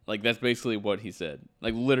planet." Like that's basically what he said.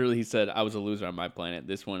 Like literally, he said, "I was a loser on my planet.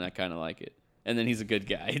 This one, I kind of like it." And then he's a good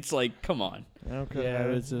guy. It's like, come on. Okay. yeah,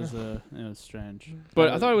 it was strange. But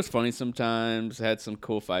I thought it was funny sometimes. It had some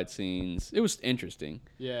cool fight scenes. It was interesting.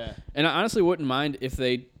 Yeah. And I honestly wouldn't mind if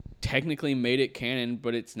they technically made it canon,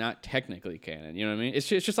 but it's not technically canon. You know what I mean? It's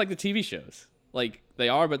just like the TV shows. Like, they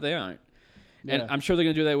are, but they aren't. And Yeah. I'm sure they're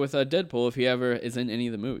going to do that with Deadpool if he ever is in any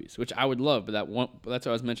of the movies, which I would love. But that's what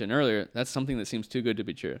I was mentioning earlier. That's something that seems too good to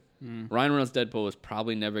be true. Ryan Reynolds' Deadpool is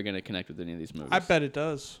probably never going to connect with any of these movies. I bet it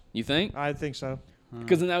does. You think? I think so.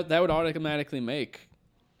 Because then that would automatically make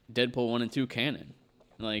Deadpool 1 and 2 canon.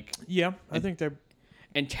 Like, Yeah, I think they're.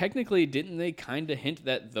 and technically, didn't they kind of hint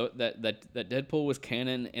that that Deadpool was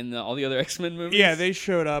canon in all the other X-Men movies? Yeah, they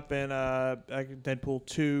showed up in Deadpool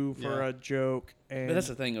 2 for Yeah. a joke. And But that's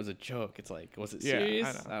the thing. It was a joke. It's like, was it Yeah, I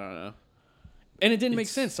serious? know. I don't know. And it didn't make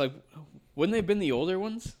sense. Like, wouldn't they have been the older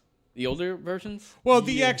ones, the older versions? well,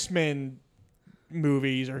 the X-Men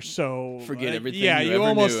movies are so Forget everything Yeah, you you ever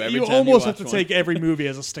almost knew every you time you almost have watch to one. take every movie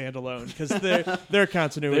as a standalone because their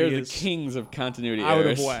continuity They're the is kings of continuity out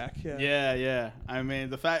errors. of whack. Yeah. Yeah, yeah. I mean,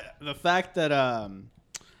 the fact that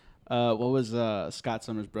what was Scott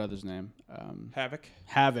Summers' brother's name? Havoc.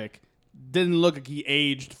 Havoc didn't look like he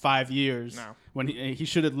aged 5 years. No. When he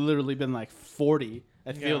should have literally been like 40.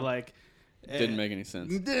 I feel Yeah. like Didn't make any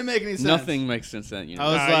sense. didn't make any sense. Nothing makes sense then. You know? I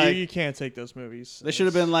was Nah, like- you can't take those movies. They should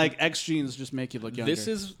have been like X genes just make you look younger. This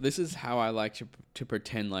is how I like to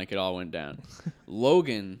pretend like it all went down.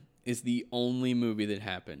 Logan is the only movie that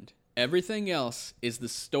happened. Everything else is the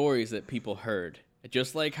stories that people heard.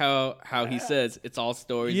 Just like how he says it's all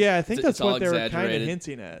stories. Yeah, I think it's that's all what they were kind of exaggerated.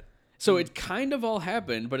 hinting at. So it kind of all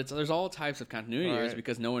happened, but there's all types of continuity errors Right.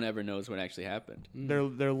 because no one ever knows what actually happened.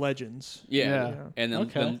 They're legends. Yeah. Yeah. And then,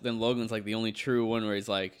 Okay. then Logan's like the only true one where he's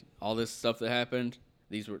like, all this stuff that happened,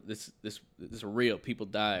 this is real. People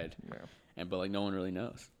died. Yeah. But like no one really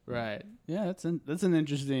knows. right. Yeah, that's an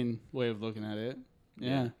interesting way of looking at it.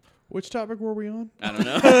 Yeah. Which topic were we on? I don't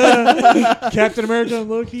know. Captain America and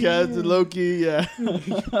Loki. Captain Loki, yeah.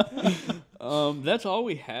 That's all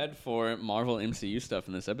we had for Marvel MCU stuff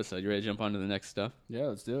in this episode. You ready to jump on to the next stuff? Yeah,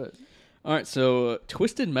 let's do it. All right, so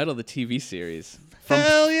Twisted Metal, the TV series.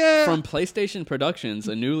 Hell yeah! From PlayStation Productions,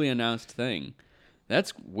 a newly announced thing.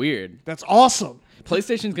 That's weird. That's awesome.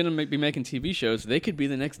 PlayStation's going to be making TV shows. They could be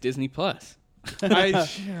the next Disney Plus.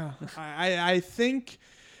 I think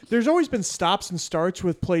there's always been stops and starts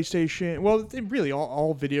with PlayStation. Well, really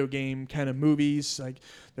all video game kind of movies. Like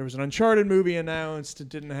there was an Uncharted movie announced, it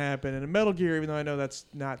didn't happen, and a Metal Gear, even though I know that's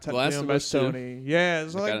not technically Last owned of by Us 2. Sony. Yeah,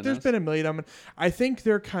 so That like got there's announced. been a million of them. I think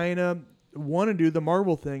they're kind of want to do the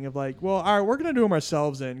Marvel thing of like, well, all right, we're gonna do them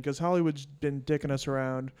ourselves because Hollywood's been dicking us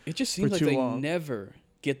around. It just seems for like too they long. never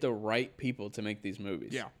get the right people to make these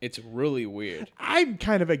movies. Yeah. It's really weird. I'm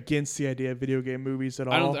kind of against the idea of video game movies at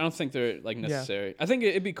all. I don't think they're like necessary. I think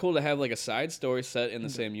it'd be cool to have like a side story set in the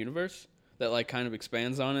same universe that like kind of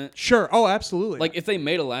expands on it. Sure. Oh, absolutely. Like if they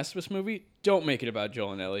made a Last of Us movie, don't make it about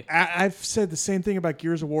Joel and Ellie. I've said the same thing about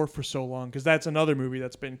Gears of War for so long because that's another movie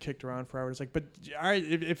that's been kicked around forever. It's like, but all right,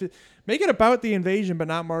 if it, make it about the invasion, but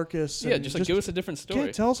not Marcus. Yeah, and just like give us a different story.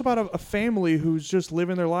 Yeah, tell us about a family who's just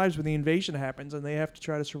living their lives when the invasion happens and they have to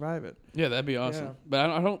try to survive it. Yeah, that'd be awesome. Yeah.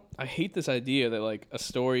 But I hate this idea that like a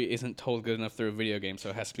story isn't told good enough through a video game, so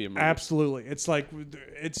it has to be a movie. Absolutely, it's like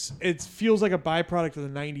it feels like a byproduct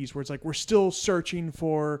of the '90s where it's like we're still searching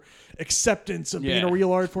for acceptance of being Yeah. a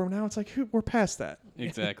real art form. Now it's like we're past that.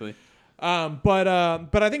 Exactly. But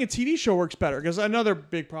I think a TV show works better because another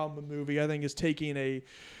big problem with movie I think is taking a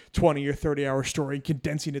 20 or 30 hour story and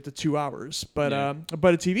condensing it to 2 hours. But Yeah.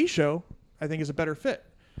 but a TV show I think is a better fit.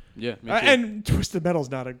 Yeah. Me too. And Twisted Metal's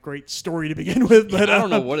not a great story to begin with, but I don't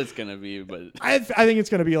know what it's gonna be, but I think it's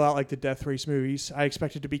going to be a lot like the Death Race movies. I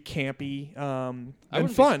expect it to be campy I and wouldn't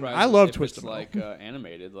be fun. surprised I love if Twisted it's Metal. like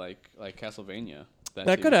animated, like Castlevania. That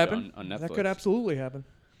TV could show happen. on Netflix. That could absolutely happen.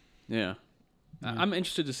 Yeah. I'm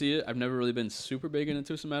interested to see it. I've never really been super big into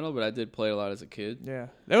Twisted Metal, but I did play a lot as a kid. Yeah,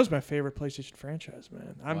 that was my favorite PlayStation franchise,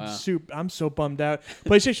 man. Wow. I'm so bummed out.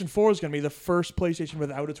 PlayStation 4 is going to be the first PlayStation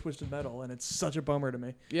without a Twisted Metal, and it's such a bummer to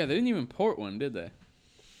me. Yeah, they didn't even port one, did they?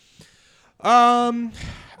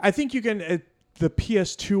 I think you can. The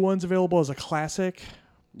PS2 one's available as a classic,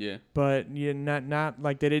 Yeah. but not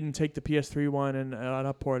like they didn't take the PS3 one and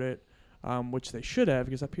upport it, which they should have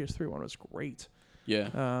because that PS3 one was great.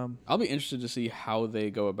 Yeah. I'll be interested to see how they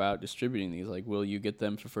go about distributing these. Like, will you get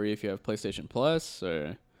them for free if you have PlayStation Plus,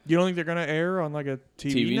 or You don't think they're going to air on like a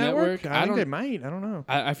TV network? I think don't- they might. I don't know.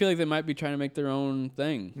 I feel like they might be trying to make their own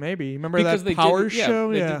thing. Maybe. Remember Because that they Powers did,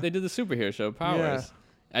 show? They did the superhero show, Powers. Yeah.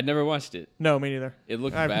 I'd never watched it. No, me neither. It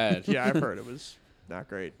looked bad. Yeah, I've heard it was not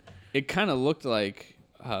great. It kind of looked like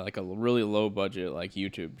a really low budget like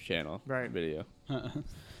YouTube channel Right. video.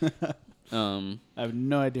 I have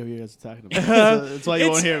no idea what you guys are talking about. That's why you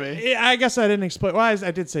won't hear me. I guess I didn't explain. Well,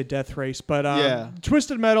 I did say Death Race, but Yeah.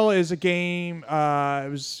 Twisted Metal is a game. I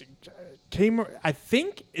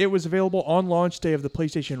think it was available on launch day of the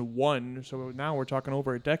PlayStation 1. So now we're talking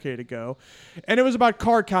over a decade ago, and it was about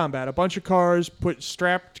car combat. A bunch of cars put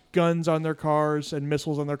strapped guns on their cars and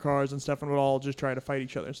missiles on their cars and stuff, and would all just try to fight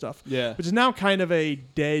each other and stuff. Yeah. Which is now kind of a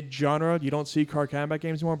dead genre. You don't see car combat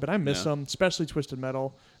games anymore, but I miss No. them, especially Twisted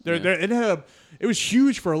Metal. Yeah. It was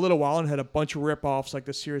huge for a little while and had a bunch of rip-offs, like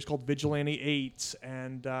this series called Vigilante 8.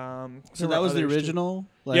 And So that was the original?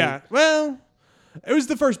 Like, yeah. Well, it was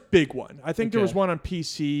the first big one. I think there Okay. was one on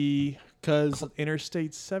PC Because, called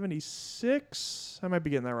Interstate 76. I might be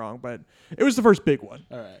getting that wrong, but it was the first big one.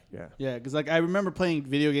 all right. Yeah. Yeah, because like I remember playing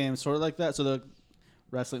video games sort of like that. So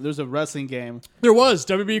there's a wrestling game, There was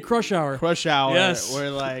WB Crush Hour. Crush Hour, Yes.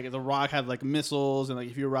 where like The Rock had like missiles, and like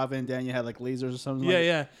if you were Rob Van Dam, you had like lasers or something. Yeah, like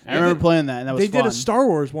yeah. I remember playing that, and that was They fun. did a Star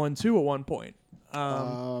Wars one, too, at one point.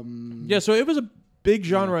 Yeah, so it was a big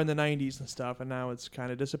genre in the 90s and stuff, and now it's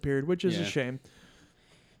kind of disappeared, which is a Yeah. shame.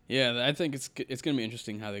 Yeah, I think it's going to be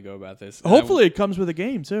interesting how they go about this. Hopefully it comes with a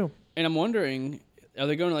game, too. And I'm wondering, are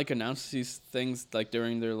they going to like announce these things like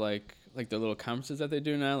during their like the little conferences that they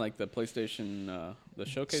do now, like the PlayStation the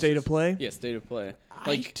showcase? State of Play? Yeah, State of Play. I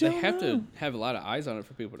Like they don't have know. to have a lot of eyes on it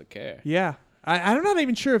for people to care. Yeah. I'm not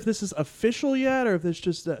even sure if this is official yet or if it's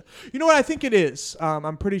just you know what? I think it is.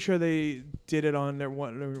 I'm pretty sure they did it on their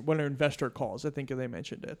one of their investor calls. I think they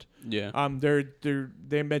mentioned it. Yeah.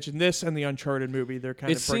 They mentioned this and the Uncharted movie. They're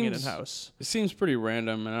kind It of bringing in seems- house. It seems pretty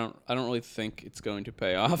random, and I don't really think it's going to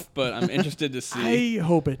pay off. But I'm interested to see. I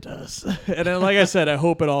hope it does. And then, like I said, I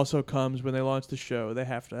hope it also comes when they launch the show. They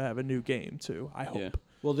have to have a new game too. I hope. Yeah.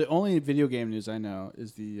 Well, the only video game news I know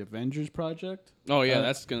is the Avengers project. Oh yeah, Uh,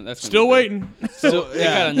 that's gonna Still be big. waiting. Still, it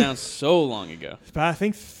yeah. got announced so long ago. But I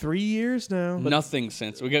think 3 years now. Nothing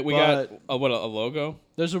since we got but- a logo.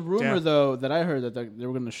 There's a rumor Yeah. though that I heard that they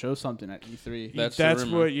were going to show something at E3. That's the That's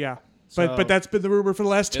rumor. what. Yeah. So- But that's been the rumor for the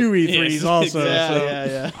last two It- E3s yes, also. exactly. So.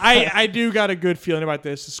 yeah. I do got a good feeling about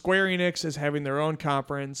this. Square Enix is having their own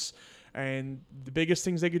conference, and the biggest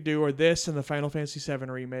things they could do are this and the Final Fantasy VII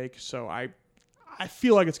remake. So I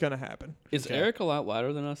feel like it's going to happen. Is Okay. Eric a lot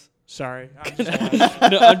louder than us? Sorry, I'm just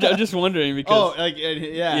lying. No, I'm just wondering because. Oh, like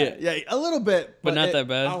Yeah. yeah, a little bit, but not that I'll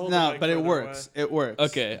bad. hold the No, mic but it further works. away. It works.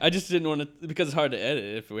 Okay, I just didn't want to because it's hard to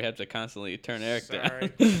edit if we have to constantly turn Eric Sorry.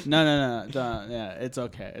 down. No. Yeah, it's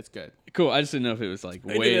okay. It's good. Cool. I just didn't know if it was like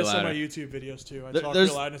I do way this on my louder. YouTube videos too. I There- talk there's-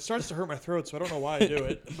 real loud, and it starts to hurt my throat, so I don't know why I do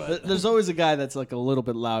it. But There's always a guy that's like a little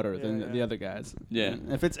bit louder than Yeah. the other guys. Yeah.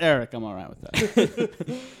 And if it's Eric, I'm all right with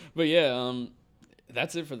that. But yeah,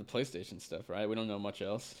 that's it for the PlayStation stuff, right? We don't know much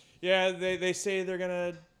else. yeah, they say they're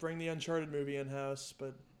gonna bring the Uncharted movie in house,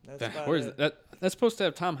 but that's about Where's it. that? That's supposed to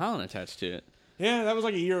have Tom Holland attached to it. Yeah, that was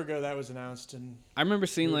like a year ago that was announced, and I remember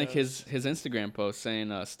seeing Who like knows? his Instagram post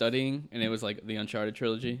saying studying, and it was like the Uncharted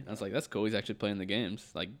trilogy. I was like, that's cool. He's actually playing the games,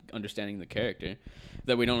 like understanding the character.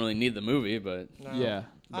 That we don't really need the movie, but no, Yeah.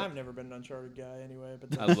 I've never been an Uncharted guy anyway.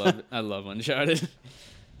 But I love Uncharted.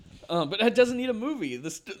 But that doesn't need a movie.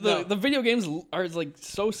 No. The video games are like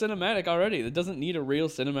so cinematic already. It doesn't need a real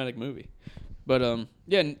cinematic movie. But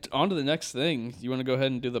yeah, on to the next thing. You want to go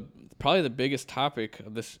ahead and do probably the biggest topic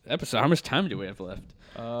of this episode. How much time do we have left?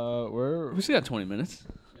 We still got 20 minutes.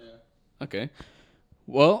 Yeah. Okay.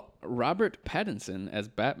 Well, Robert Pattinson as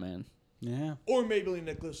Batman. Yeah. or maybe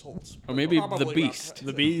Nicholas Holtz, Or maybe Probably the Beast. Robert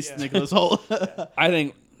The Pattinson. Beast, Yeah. Nicholas Holt. I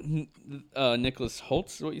think Nicholas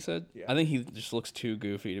Holtz is what you said? Yeah. I think he just looks too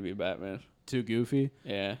goofy to be Batman. Too goofy.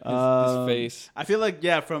 Yeah. His Um, face. I feel like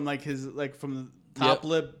from like his from the top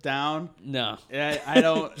lip down. No. Yeah, I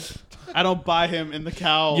don't buy him in the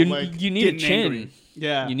cowl. You- like, you need a getting chin. angry.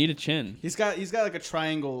 Yeah. You need a chin. He's got like a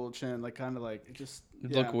triangle chin, like kind of like it just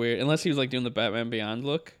It'd look weird unless he was like doing the Batman Beyond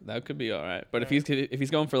look. That could be all right. But if he's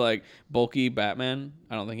going for like bulky Batman,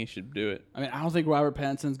 I don't think he should do it. I mean, I don't think Robert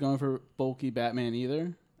Pattinson's going for bulky Batman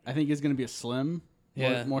either. I think he's going to be a slim,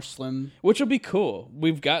 Yeah. more slim. Which will be cool.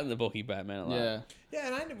 We've gotten the bulky Batman a lot. Yeah.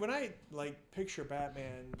 Yeah, and when I like picture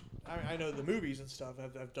Batman, I know the movies and stuff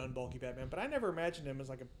have done bulky Batman, but I never imagined him as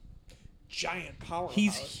like a giant powerhouse.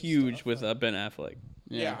 He's and huge stuff. with Ben Affleck.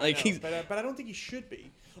 Yeah, Like, I know, he's- but I don't think he should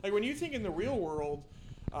be. Like when you think in the real world,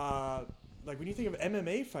 like when you think of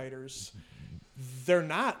MMA fighters, they're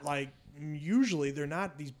not like usually they're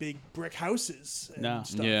not these big brick houses and No.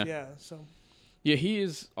 stuff. Yeah. Yeah, so Yeah, he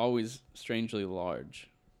is always strangely large.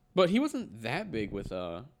 But he wasn't that big with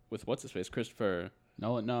what's his face? Christopher.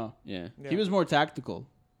 No. Yeah. yeah. He was more tactical.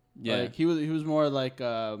 Yeah. Like he was more like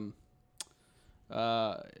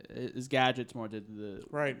his gadgets more did the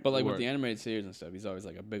right. But like work. with the animated series and stuff, he's always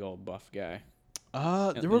like a big old buff guy.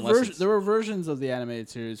 There were versions of the animated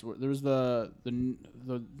series. There was the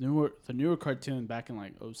newer cartoon back in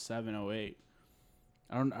like 07, 08.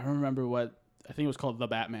 I don't remember what. I think it was called The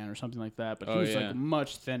Batman or something like that. But he Oh, was yeah. like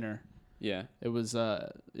much thinner. Yeah. It was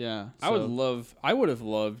yeah. I would have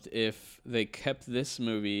loved if they kept this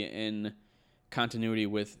movie in continuity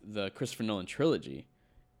with the Christopher Nolan trilogy,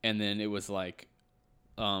 and then it was like,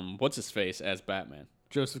 what's his face as Batman?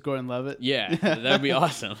 Joseph Gordon-Levitt. Yeah, that'd be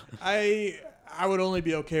awesome. I would only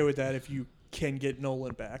be okay with that if you can get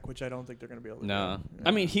Nolan back, which I don't think they're going to be able to. No, do.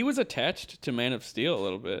 I mean he was attached to Man of Steel a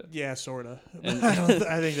little bit. Yeah, sorta. And- I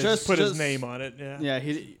think they just put his Just- name on it. Yeah. Yeah,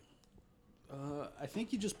 he. I think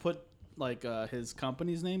he just put like his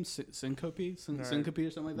company's name, Syncope, Right. Syncope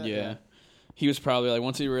or something like that. Yeah. He was probably like,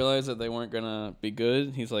 once he realized that they weren't gonna be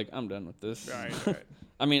good, he's like, I'm done with this. Right.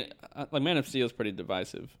 I mean, like Man of Steel is pretty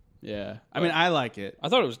divisive. Yeah. I mean, I like it, I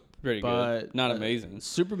thought it was pretty but good, not amazing.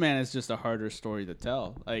 Superman is just a harder story to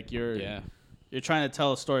tell. Like you're trying to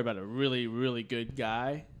tell a story about a really really good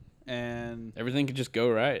guy, and Everything could just go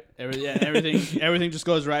right. everything just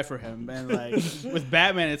goes right for him. And like with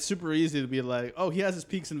Batman, it's super easy to be like, oh, he has his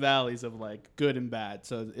peaks and valleys of like good and bad.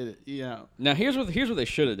 So Now here's what they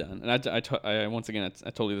should have done, and I once again I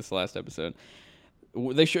told you this last episode.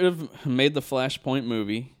 They should have made the Flashpoint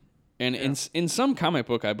movie, and in some comic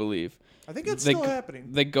book I believe I think that's they still g- happening.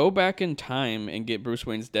 They go back in time and get Bruce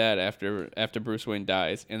Wayne's dad after Bruce Wayne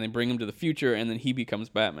dies, and they bring him to the future, and then he becomes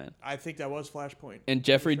Batman. I think that was Flashpoint. And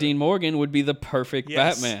Jeffrey Dean Morgan would be the perfect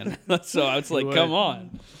Yes. Batman. So I was like, would. come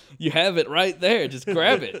on, you have it right there, just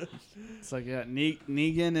grab it. it's like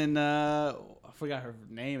Negan and I forgot her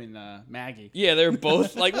name and Maggie. Yeah, they're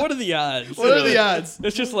both like, what are the odds? What are the odds?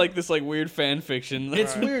 It's just like this like weird fan fiction.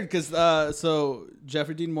 It's weird because so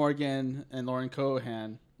Jeffrey Dean Morgan and Lauren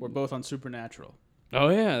Cohan were both on Supernatural, Oh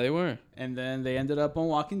yeah, they were. and then they ended up on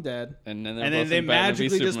Walking Dead, And then and then they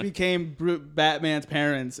magically just became Batman's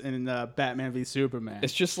parents in Batman v Superman.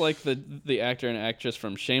 It's just like the actor and actress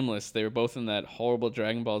from Shameless. They were both in that horrible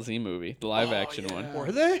Dragon Ball Z movie, the live action one.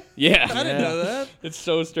 Were they? Yeah. I didn't know that. It's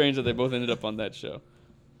so strange that they both ended up on that show.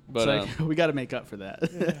 But It's like we got to make up for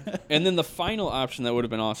that. and then the final option that would have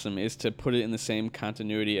been awesome is to put it in the same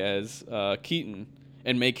continuity as Keaton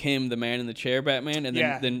and make him the man in the chair Batman, and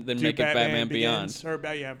then Do make it Batman Beyond. Begins, or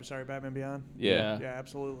Batman Beyond. Yeah. Yeah,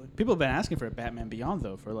 absolutely. People have been asking for a Batman Beyond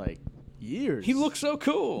though for like years. He looks so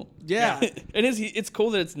cool. Yeah. And it's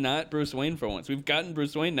cool that it's not Bruce Wayne for once. We've gotten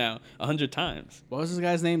Bruce Wayne now 100 times. What was this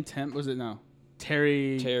guy's name?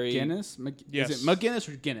 Terry Guinness? Yes. Is it McGinnis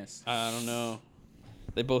or Guinness? I don't know.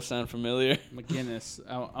 They both sound familiar. McGinnis.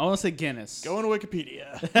 I want to say Guinness. Go on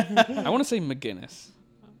Wikipedia. I want to say McGinnis,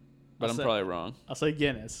 but I'll I'm say- probably wrong. I'll say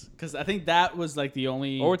Guinness because I think that was like the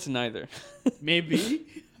only. Or it's neither. maybe.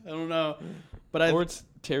 I don't know. But Or it's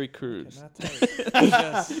Terry Crews. Not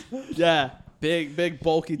yes. yeah, big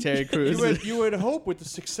bulky Terry Crews. You would hope with the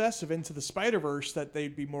success of Into the Spider-Verse that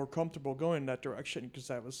they'd be more comfortable going in that direction because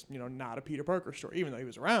that was, not a Peter Parker story, even though he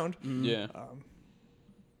was around. Yeah.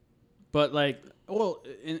 But like, well,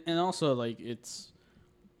 and also like it's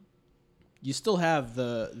you still have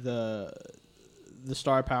the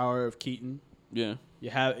star power of Keaton. Yeah.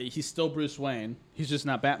 He's still Bruce Wayne. He's just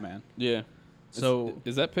not Batman. Yeah. So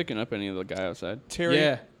Is that picking up any of the guy outside? Terry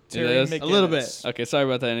Yeah. Terry It is? McGinnis. A little bit. Okay, sorry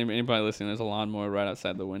about that. Anybody listening, there's a lawnmower right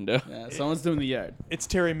outside the window. yeah, someone's doing the yard. It's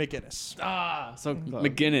Terry McGinnis. So close.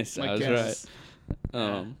 McGinnis, I was McGinnis.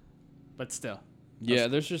 right. But still, Yeah,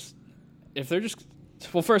 there's just if they're just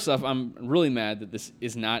well, first off, I'm really mad that this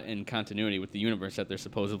is not in continuity with the universe that they're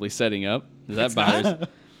supposedly setting up. That bothers.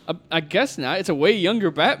 I guess not. It's a way younger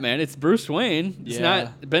Batman. It's Bruce Wayne. It's Yeah.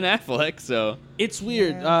 not Ben Affleck. So it's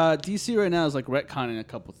weird. Yeah. DC right now is like retconning a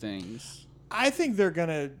couple things. I think they're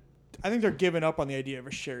giving up on the idea of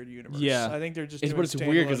a shared universe. Yeah. I think they're just. it's doing but it's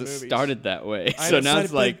weird because standalone it movies. started that way. I So know, now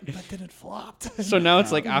it's like but then it flopped. so now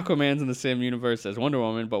it's like Aquaman's in the same universe as Wonder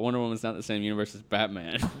Woman, but Wonder Woman's not the same universe as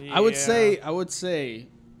Batman. I would Yeah. say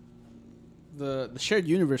the shared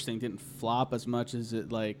universe thing didn't flop as much as it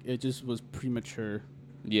just was premature.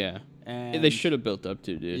 Yeah. And They should have built up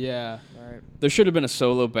to, dude. Yeah. All right. There should have been a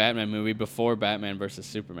solo Batman movie before Batman versus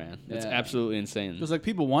Superman. It's Yeah. absolutely insane. It was like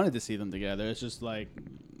people wanted to see them together. It's just like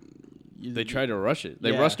They tried to rush it.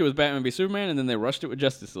 They Yeah. rushed it with Batman v Superman, and then they rushed it with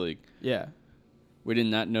Justice League. Yeah. We did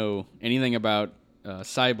not know anything about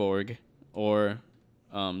Cyborg or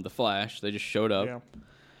the Flash. They just showed up.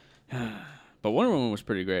 Yeah. But Wonder Woman was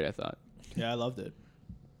pretty great, I thought. Yeah, I loved it.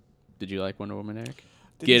 Did you like Wonder Woman, Eric?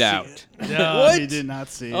 Didn't Get see out. it. No, What? he did not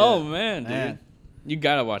see Oh, it. man, dude. Man. You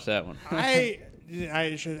got to watch that one. I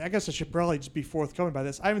guess I should probably just be forthcoming by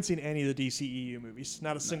this. I haven't seen any of the DCEU movies,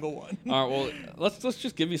 not a single one. All right, well, let's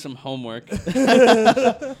just give you some homework.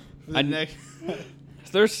 The I- next-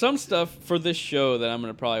 There's some stuff for this show that I'm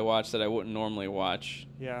going to probably watch that I wouldn't normally watch.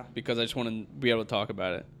 Yeah. Because I just want to be able to talk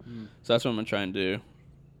about it. So that's what I'm gonna try and do,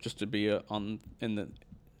 just to be in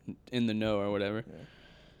the know or whatever. Yeah.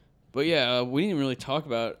 But yeah, we didn't really talk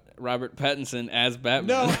about Robert Pattinson as Batman.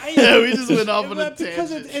 No, Yeah, we just went off on a because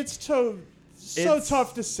tangent. it's so It's-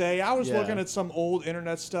 tough to say. I was yeah. looking at some old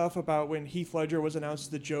internet stuff about when Heath Ledger was announced as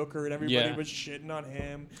the Joker and everybody Yeah. was shitting on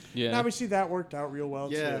him. Yeah. And obviously that worked out real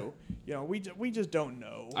well Yeah. too. We just don't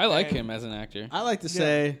know. I like And him as an actor. I like to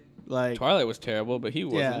say like Twilight was terrible, but he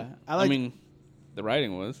wasn't. Yeah, I I like- mean, the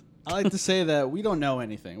writing was. I like to say that we don't know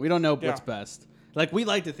anything. We don't know Yeah. what's best. Like we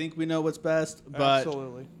like to think we know what's best, but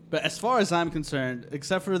Absolutely. but as far as I'm concerned,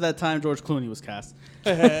 except for that time George Clooney was cast,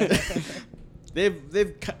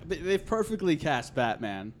 they've perfectly cast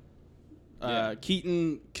Batman. Yeah.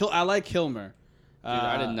 Keaton, I like Kilmer. Dude,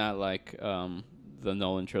 I did not like the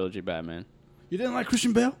Nolan trilogy Batman. You didn't like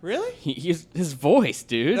Christian Bale? Really? His voice,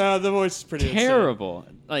 dude. The voice is pretty insane. Terrible.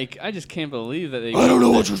 Like, I just can't believe that they. I don't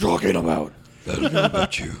know what you're talking about. I don't know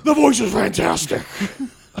about you. The voice is fantastic.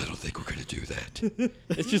 I don't think we're going to do that.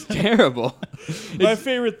 It's just terrible. My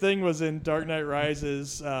favorite thing was in Dark Knight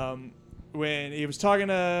Rises when he was talking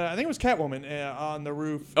to, I think it was Catwoman on the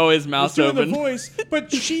roof. Oh, his He's mouth's doing open. the voice, but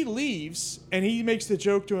she leaves, and he makes the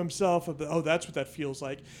joke to himself of, that's what that feels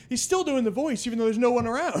like. He's still doing the voice, even though there's no one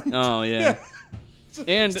around. Oh yeah.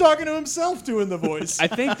 And He's talking to himself doing the voice. I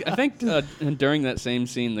think during that same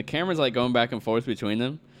scene, the camera's like going back and forth between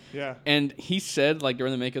them. Yeah. And he said, like,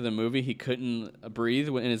 during the make of the movie, he couldn't breathe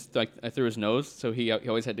through his nose, so he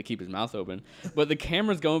always had to keep his mouth open. But the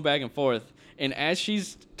camera's going back and forth, and as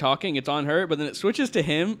she's talking, it's on her, but then it switches to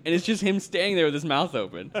him, and it's just him standing there with his mouth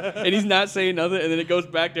open. And he's not saying nothing, and then it goes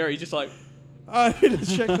back to her. He's just like, I need to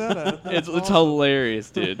check that out. it's hilarious,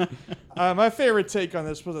 dude. My favorite take on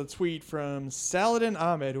this was a tweet from Saladin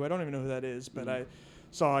Ahmed, who I don't even know who that is, but I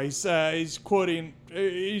saw he's quoting,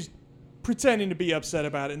 he's pretending to be upset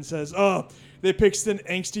about it and says, "Oh, they picked an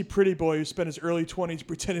angsty pretty boy who spent his early 20s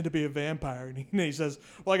pretending to be a vampire." And he says,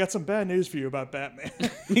 "Well, I got some bad news for you about Batman."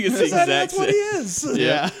 It's the exact That's what he same. is.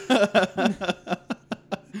 Yeah.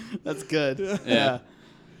 That's good. Yeah.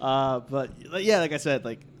 But yeah, like I said,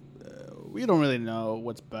 like we don't really know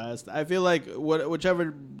what's best. I feel like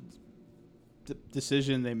whichever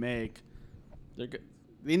decision they make,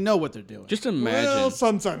 they know what they're doing. Just imagine. Well,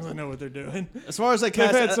 sometimes I know what they're doing. As far as like They've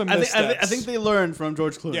cast, had some I missteps. think they learned from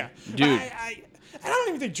George Clooney. Yeah, Dude. I don't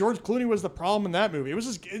even think George Clooney was the problem in that movie. It was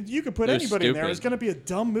just you could put It was anybody in there. stupid. It's gonna be a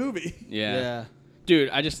dumb movie. Yeah. Dude,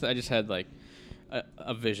 I just had like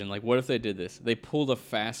a vision. Like, what if they did this? They pulled a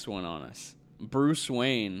fast one on us. Bruce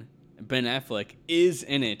Wayne, Ben Affleck is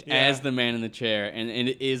in it as the man in the chair, and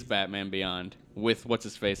it is Batman Beyond with what's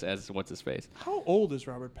his face as what's his face. How old is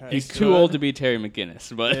Robert Pattinson? He's too old to be Terry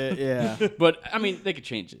McGinnis, but Yeah. but I mean they could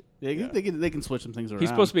change it. They can switch some things around. He's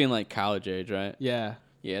supposed to be in like college age, right? Yeah.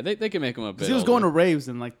 Yeah, they can make him a bit. Because he was going to older. raves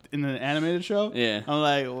in the animated show. Yeah. I'm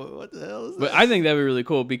like, what the hell is But that? I think that'd be really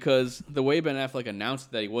cool because the way Ben Affleck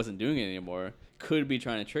announced that he wasn't doing it anymore could be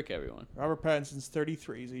trying to trick everyone. Robert Pattinson's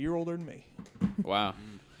 33. He's a year older than me. Wow.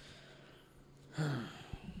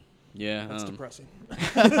 Yeah, That's depressing.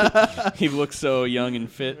 he looks so young and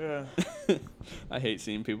fit. Yeah. I hate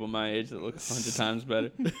seeing people my age that look 100 times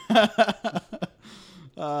better.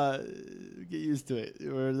 Get used to it.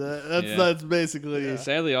 That's Yeah. that's basically.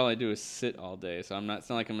 Sadly, all I do is sit all day, so it's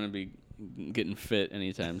not like I'm gonna be getting fit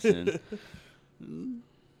anytime soon. You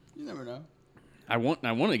never know. I want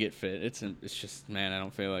to get fit. It's just, man, I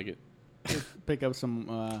don't feel like it. Pick up some.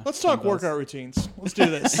 Let's talk dumbbells. workout routines. Let's do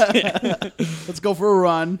this. Let's go for a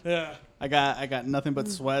run. Yeah. I got nothing but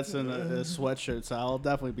sweats and a sweatshirt, so I'll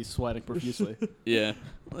definitely be sweating profusely. Yeah.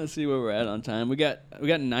 Let's see where we're at on time. We got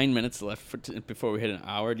 9 minutes left before we hit an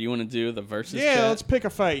hour. Do you want to do the versus? Yeah, chat? let's pick a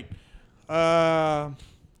fight.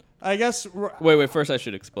 I guess. Wait. First, I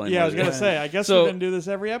should explain. Yeah, I what was it gonna is. say. I guess So- we're gonna do this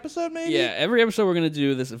every episode, maybe. Yeah, every episode we're gonna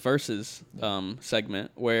do this versus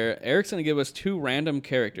segment where Eric's gonna give us 2 random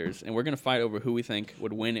characters, and we're gonna fight over who we think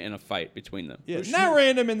would win in a fight between them. Yeah, not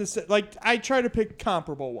random in the like. I try to pick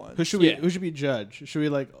comparable ones. Who should Yeah. we be judge? Should we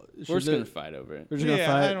like? We're just gonna fight over it. We're just gonna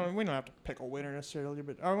Yeah, fight. we don't have to pick a winner necessarily,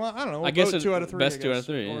 but well, I don't know. We'll I guess vote it's 2 out of 3. best I 2 out of guess.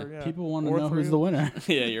 3, yeah. Or, People want to Or know who's 3. the winner.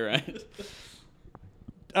 Yeah, you're right.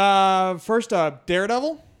 First up,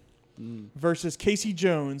 Daredevil versus Casey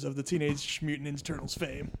Jones of the Teenage Mutant Ninja Turtles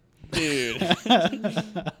fame. Dude.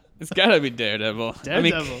 It's gotta be Daredevil.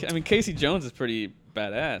 Daredevil. I mean, Casey Jones is pretty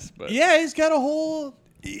badass, but Yeah, he's got a whole.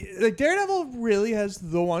 Like Daredevil really has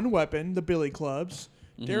the one weapon, the billy clubs.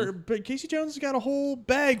 But Casey Jones has got a whole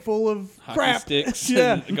bag full of Hockey crap. sticks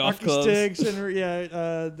yeah, and golf hockey clubs. sticks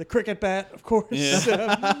and the cricket bat, of course.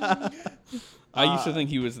 Yeah. I used to think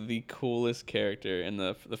he was the coolest character in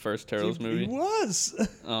the first Turtles He movie. was.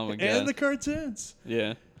 Oh my god. And the cartoons.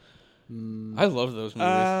 Yeah. I love those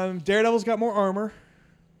movies. Daredevil's got more armor,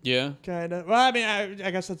 Yeah. kind of. Well, I mean,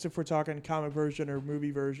 I guess that's if we're talking comic version or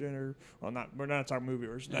movie version, or we're not talking movie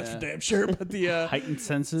version. That's Yeah. for damn sure. But the Heightened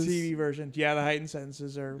senses. TV version, yeah, the heightened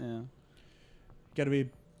senses are Yeah. got to be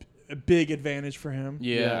a big advantage for him.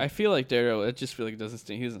 Yeah, Yeah. I feel like Daredevil. I just feel like he doesn't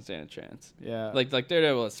stand a chance. Yeah. Like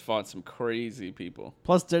Daredevil has fought some crazy people.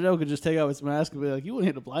 Plus, Daredevil could just take out his mask and be like, "You wouldn't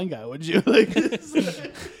hit a blind guy, would you?" Like,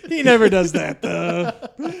 He never does that though.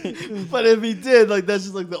 but if he did, like, that's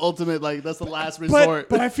just like the ultimate. Like, that's the last resort.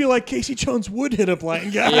 But I feel like Casey Jones would hit a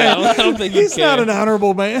blind guy. Yeah, I don't think He's he'd not care. an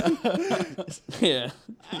honorable man. Yeah,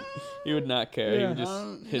 he would not care. He Yeah. would just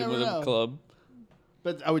You hit him never with know. a club.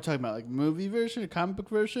 But are we talking about like movie version, or comic book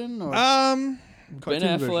version, or Ben cartoon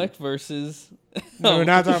Affleck versus. no, we're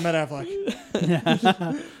not talking about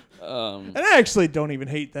Affleck. And I actually don't even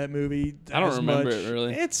hate that movie. I don't as remember much. it,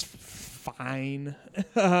 really. It's fine,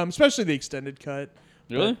 especially the extended cut.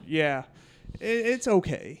 Really? But, yeah, it's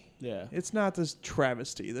okay. yeah, It's not this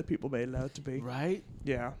travesty that people made it out to be. right?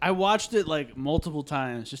 Yeah. I watched it like multiple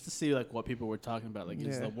times just to see like what people were talking about. Like,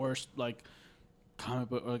 it's Yeah. the worst like comic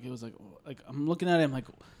book. Like, it was like I'm looking at it. I'm like,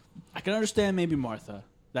 I can understand maybe Martha.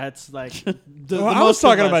 That's like the Well, I was most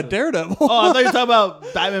talking about divisive. Daredevil. Oh, I thought you were talking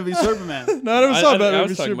about Batman v Superman. no, I never saw Batman I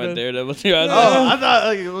was v talking Superman. about Daredevil too. I was Oh, I thought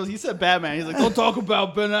like he said Batman. He's like, don't talk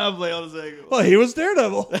about Ben Affleck. I was like, Well, he was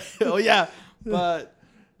Daredevil. oh yeah, but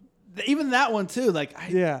even that one too. Like,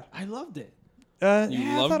 Yeah. I loved it. You I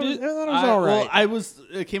loved thought it? I thought it was all right. Well,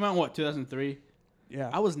 it came out in what 2003. yeah.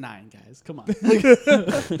 I was 9, guys. Come on.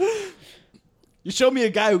 You show me a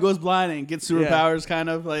guy who goes blind and gets superpowers, kind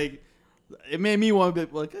of like. It made me want to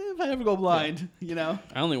be like, if I ever go blind, you know.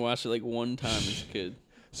 I only watched it like one time as a kid.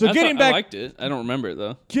 So I getting thought- I back, liked it. I don't remember it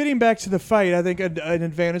though. getting back to the fight, I think an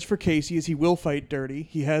advantage for Casey is he will fight dirty.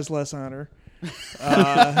 He has less honor.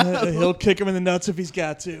 He'll kick him in the nuts if he's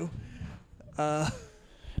got to.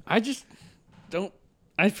 I just don't.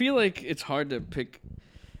 I feel like it's hard to pick.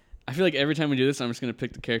 I feel like every time we do this, I'm just gonna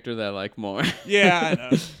pick the character that I like more. Yeah, I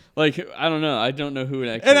know. Like I don't know. I don't know who would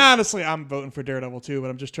actually And honestly, I'm voting for Daredevil too, but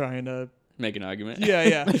I'm just trying to. make an argument.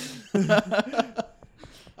 Yeah.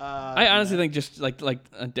 I honestly think just like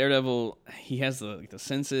Daredevil, he has the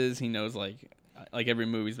senses. He knows like every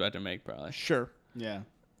movie he's about to make probably. Sure. Yeah.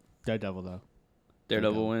 Daredevil though.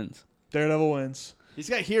 Daredevil wins. Daredevil wins. He's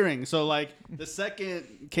got hearing, so like the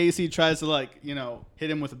second Casey tries to hit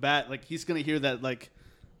him with a bat, like he's gonna hear that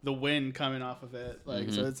the wind coming off of it,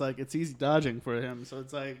 so it's like it's easy dodging for him. So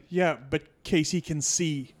it's like Yeah, but Casey can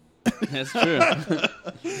see. That's true.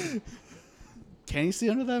 can he see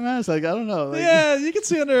under that mask? Like I don't know. Like, Yeah, you can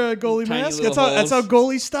see under a goalie Tiny mask. little That's how holes.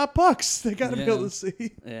 goalies stop pucks. They gotta be Yeah. able to see.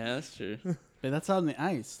 Yeah, that's true. but that's out in the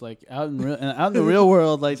ice, like out in the real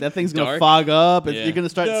world, like that thing's gonna Dark. fog up. Yeah. You're gonna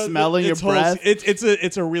start No, smelling your it's holes. breath.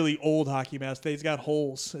 It's a really old hockey mask. It's got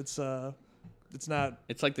holes. It's not.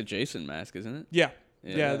 It's like the Jason mask, isn't it? Yeah.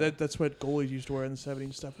 Yeah. That's what goalies used to wear in the 70s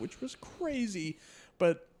and stuff, which was crazy,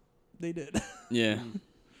 but they did. Yeah.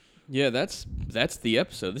 Yeah, that's the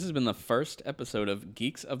episode. This has been the first episode of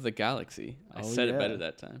Geeks of the Galaxy. I Oh, said it yeah. better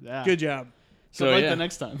that time. Yeah. Good job. So So like yeah, the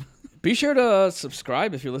next time. be sure to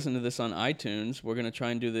subscribe if you're listening to this on iTunes. We're gonna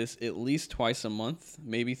try and do this at least twice a month,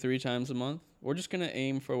 maybe 3 times a month. We're just gonna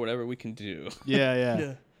aim for whatever we can do.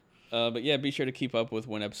 Yeah. But yeah, be sure to keep up with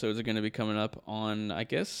when episodes are gonna be coming up on, I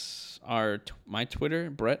guess, my Twitter,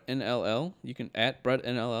 Brett NLL. You can @ Brett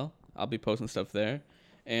NLL. I'll be posting stuff there.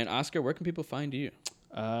 And Oscar, where can people find you?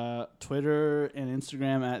 Twitter and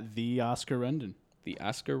Instagram at the Oscar Rendon. The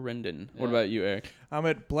Oscar Rendon. What Yeah. about you, Eric? I'm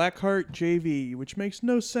at Blackheart JV, which makes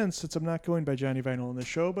no sense since I'm not going by Johnny Vinyl in this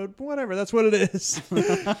show, but whatever. That's what it is.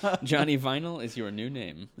 Johnny Vinyl is your new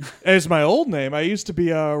name. It's my old name. I used to be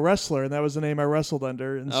a wrestler, and that was the name I wrestled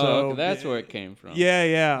under. And so Okay, that's where it came from.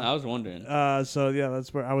 Yeah. I was wondering. So yeah,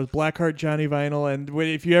 that's where I was. Blackheart Johnny Vinyl, and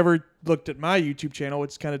if you ever looked at my YouTube channel,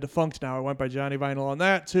 it's kind of defunct now. I went by Johnny Vinyl on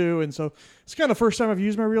that too, and so it's kind of the first time I've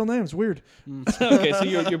used my real name. It's weird. Okay, so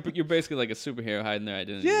you're basically like a superhero hiding their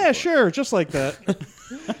identity. Yeah, before. sure, just like that.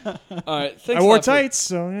 All right, thanks I a wore lot for- tights,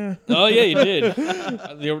 so yeah. Oh yeah, you did.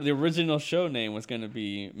 The original show name was gonna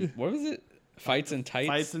be, what was it? Fights and Tights.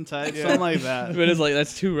 Fights and tights, Yeah. something like that. But it's like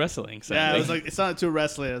that's too wrestling. Yeah, it was sounding. like it's not too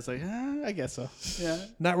wrestling. I was like, I guess so. Yeah.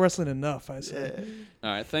 Not wrestling enough, I said.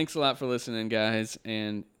 All right, thanks a lot for listening, guys,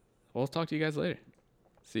 and we'll talk to you guys later.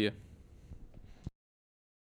 See ya.